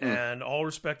 And all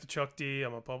respect to Chuck D,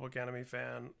 I'm a Public Enemy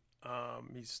fan.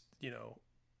 He's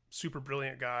super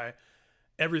brilliant guy.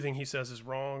 Everything he says is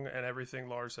wrong, and everything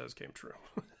Lars says came true.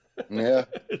 Yeah,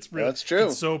 It's really, that's true.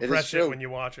 It's so It is prescient true. when you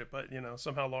watch it, but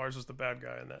somehow Lars is the bad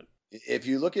guy in that. If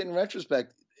you look at it in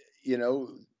retrospect,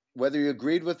 whether you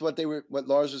agreed with what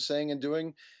Lars was saying and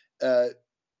doing,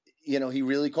 he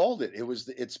really called it.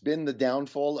 It's been the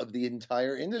downfall of the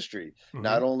entire industry, Mhm.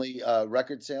 not only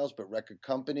record sales, but record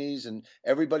companies, and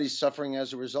everybody's suffering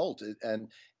as a result.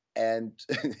 And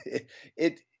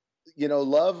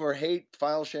love or hate,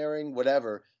 file sharing,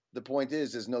 whatever. The point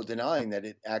is, there's no denying that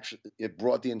it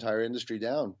brought the entire industry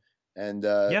down. And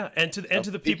And to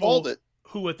the he people called it.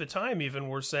 who at the time even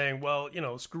were saying, well,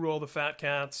 screw all the fat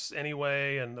cats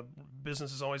anyway, and the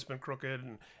business has always been crooked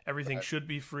and everything should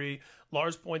be free.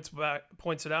 Lars points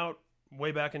it out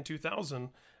way back in 2000.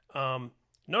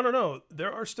 No.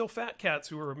 There are still fat cats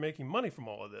who are making money from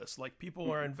all of this. Like, people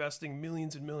are investing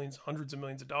millions and millions, hundreds of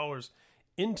millions of dollars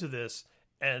into this,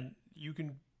 and you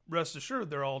can rest assured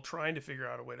they're all trying to figure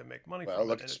out a way to make money Well, from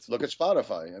look it. at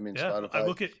Spotify. I mean, Yeah, Spotify. I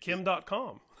look at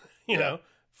Kim.com, Yeah.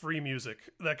 free music.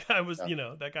 That guy was,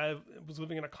 that guy was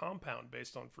living in a compound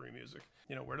based on free music.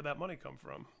 Where did that money come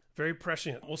from? Very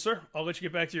prescient. Well, sir, I'll let you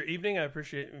get back to your evening. I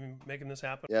appreciate you making this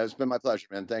happen. Yeah, it's been my pleasure,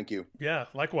 man. Thank you. Yeah,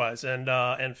 likewise.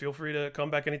 And feel free to come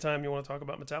back anytime you want to talk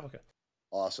about Metallica.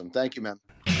 Awesome. Thank you, man.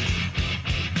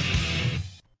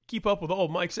 Keep up with all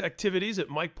of Mike's activities at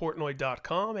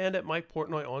MikePortnoy.com and at Mike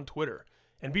Portnoy on Twitter.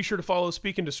 And be sure to follow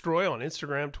Speak and Destroy on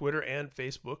Instagram, Twitter, and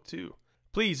Facebook, too.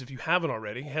 Please, if you haven't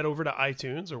already, head over to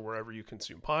iTunes or wherever you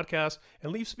consume podcasts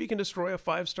and leave Speak and Destroy a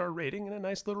 5-star rating and a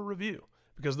nice little review,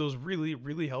 because those really,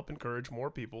 really help encourage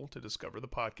more people to discover the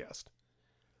podcast.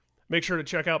 Make sure to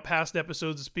check out past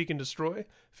episodes of Speak and Destroy,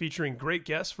 featuring great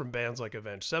guests from bands like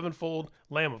Avenged Sevenfold,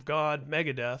 Lamb of God,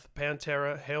 Megadeth,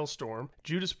 Pantera, Hailstorm,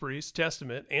 Judas Priest,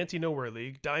 Testament, Anti-Nowhere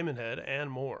League, Diamond Head, and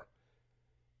more.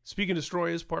 Speak and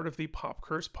Destroy is part of the Pop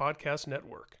Curse Podcast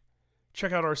Network.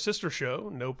 Check out our sister show,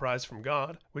 No Prize from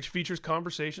God, which features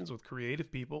conversations with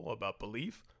creative people about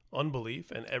belief,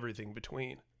 unbelief, and everything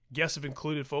between. Guests have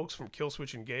included folks from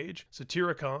Killswitch Engage,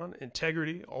 Satyricon,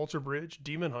 Integrity, Alter Bridge,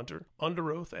 Demon Hunter,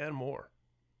 Under Oath, and more.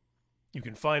 You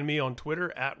can find me on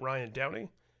Twitter at Ryan Downey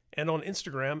and on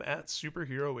Instagram at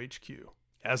SuperheroHQ.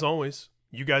 As always,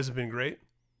 you guys have been great,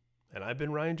 and I've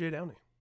been Ryan J. Downey.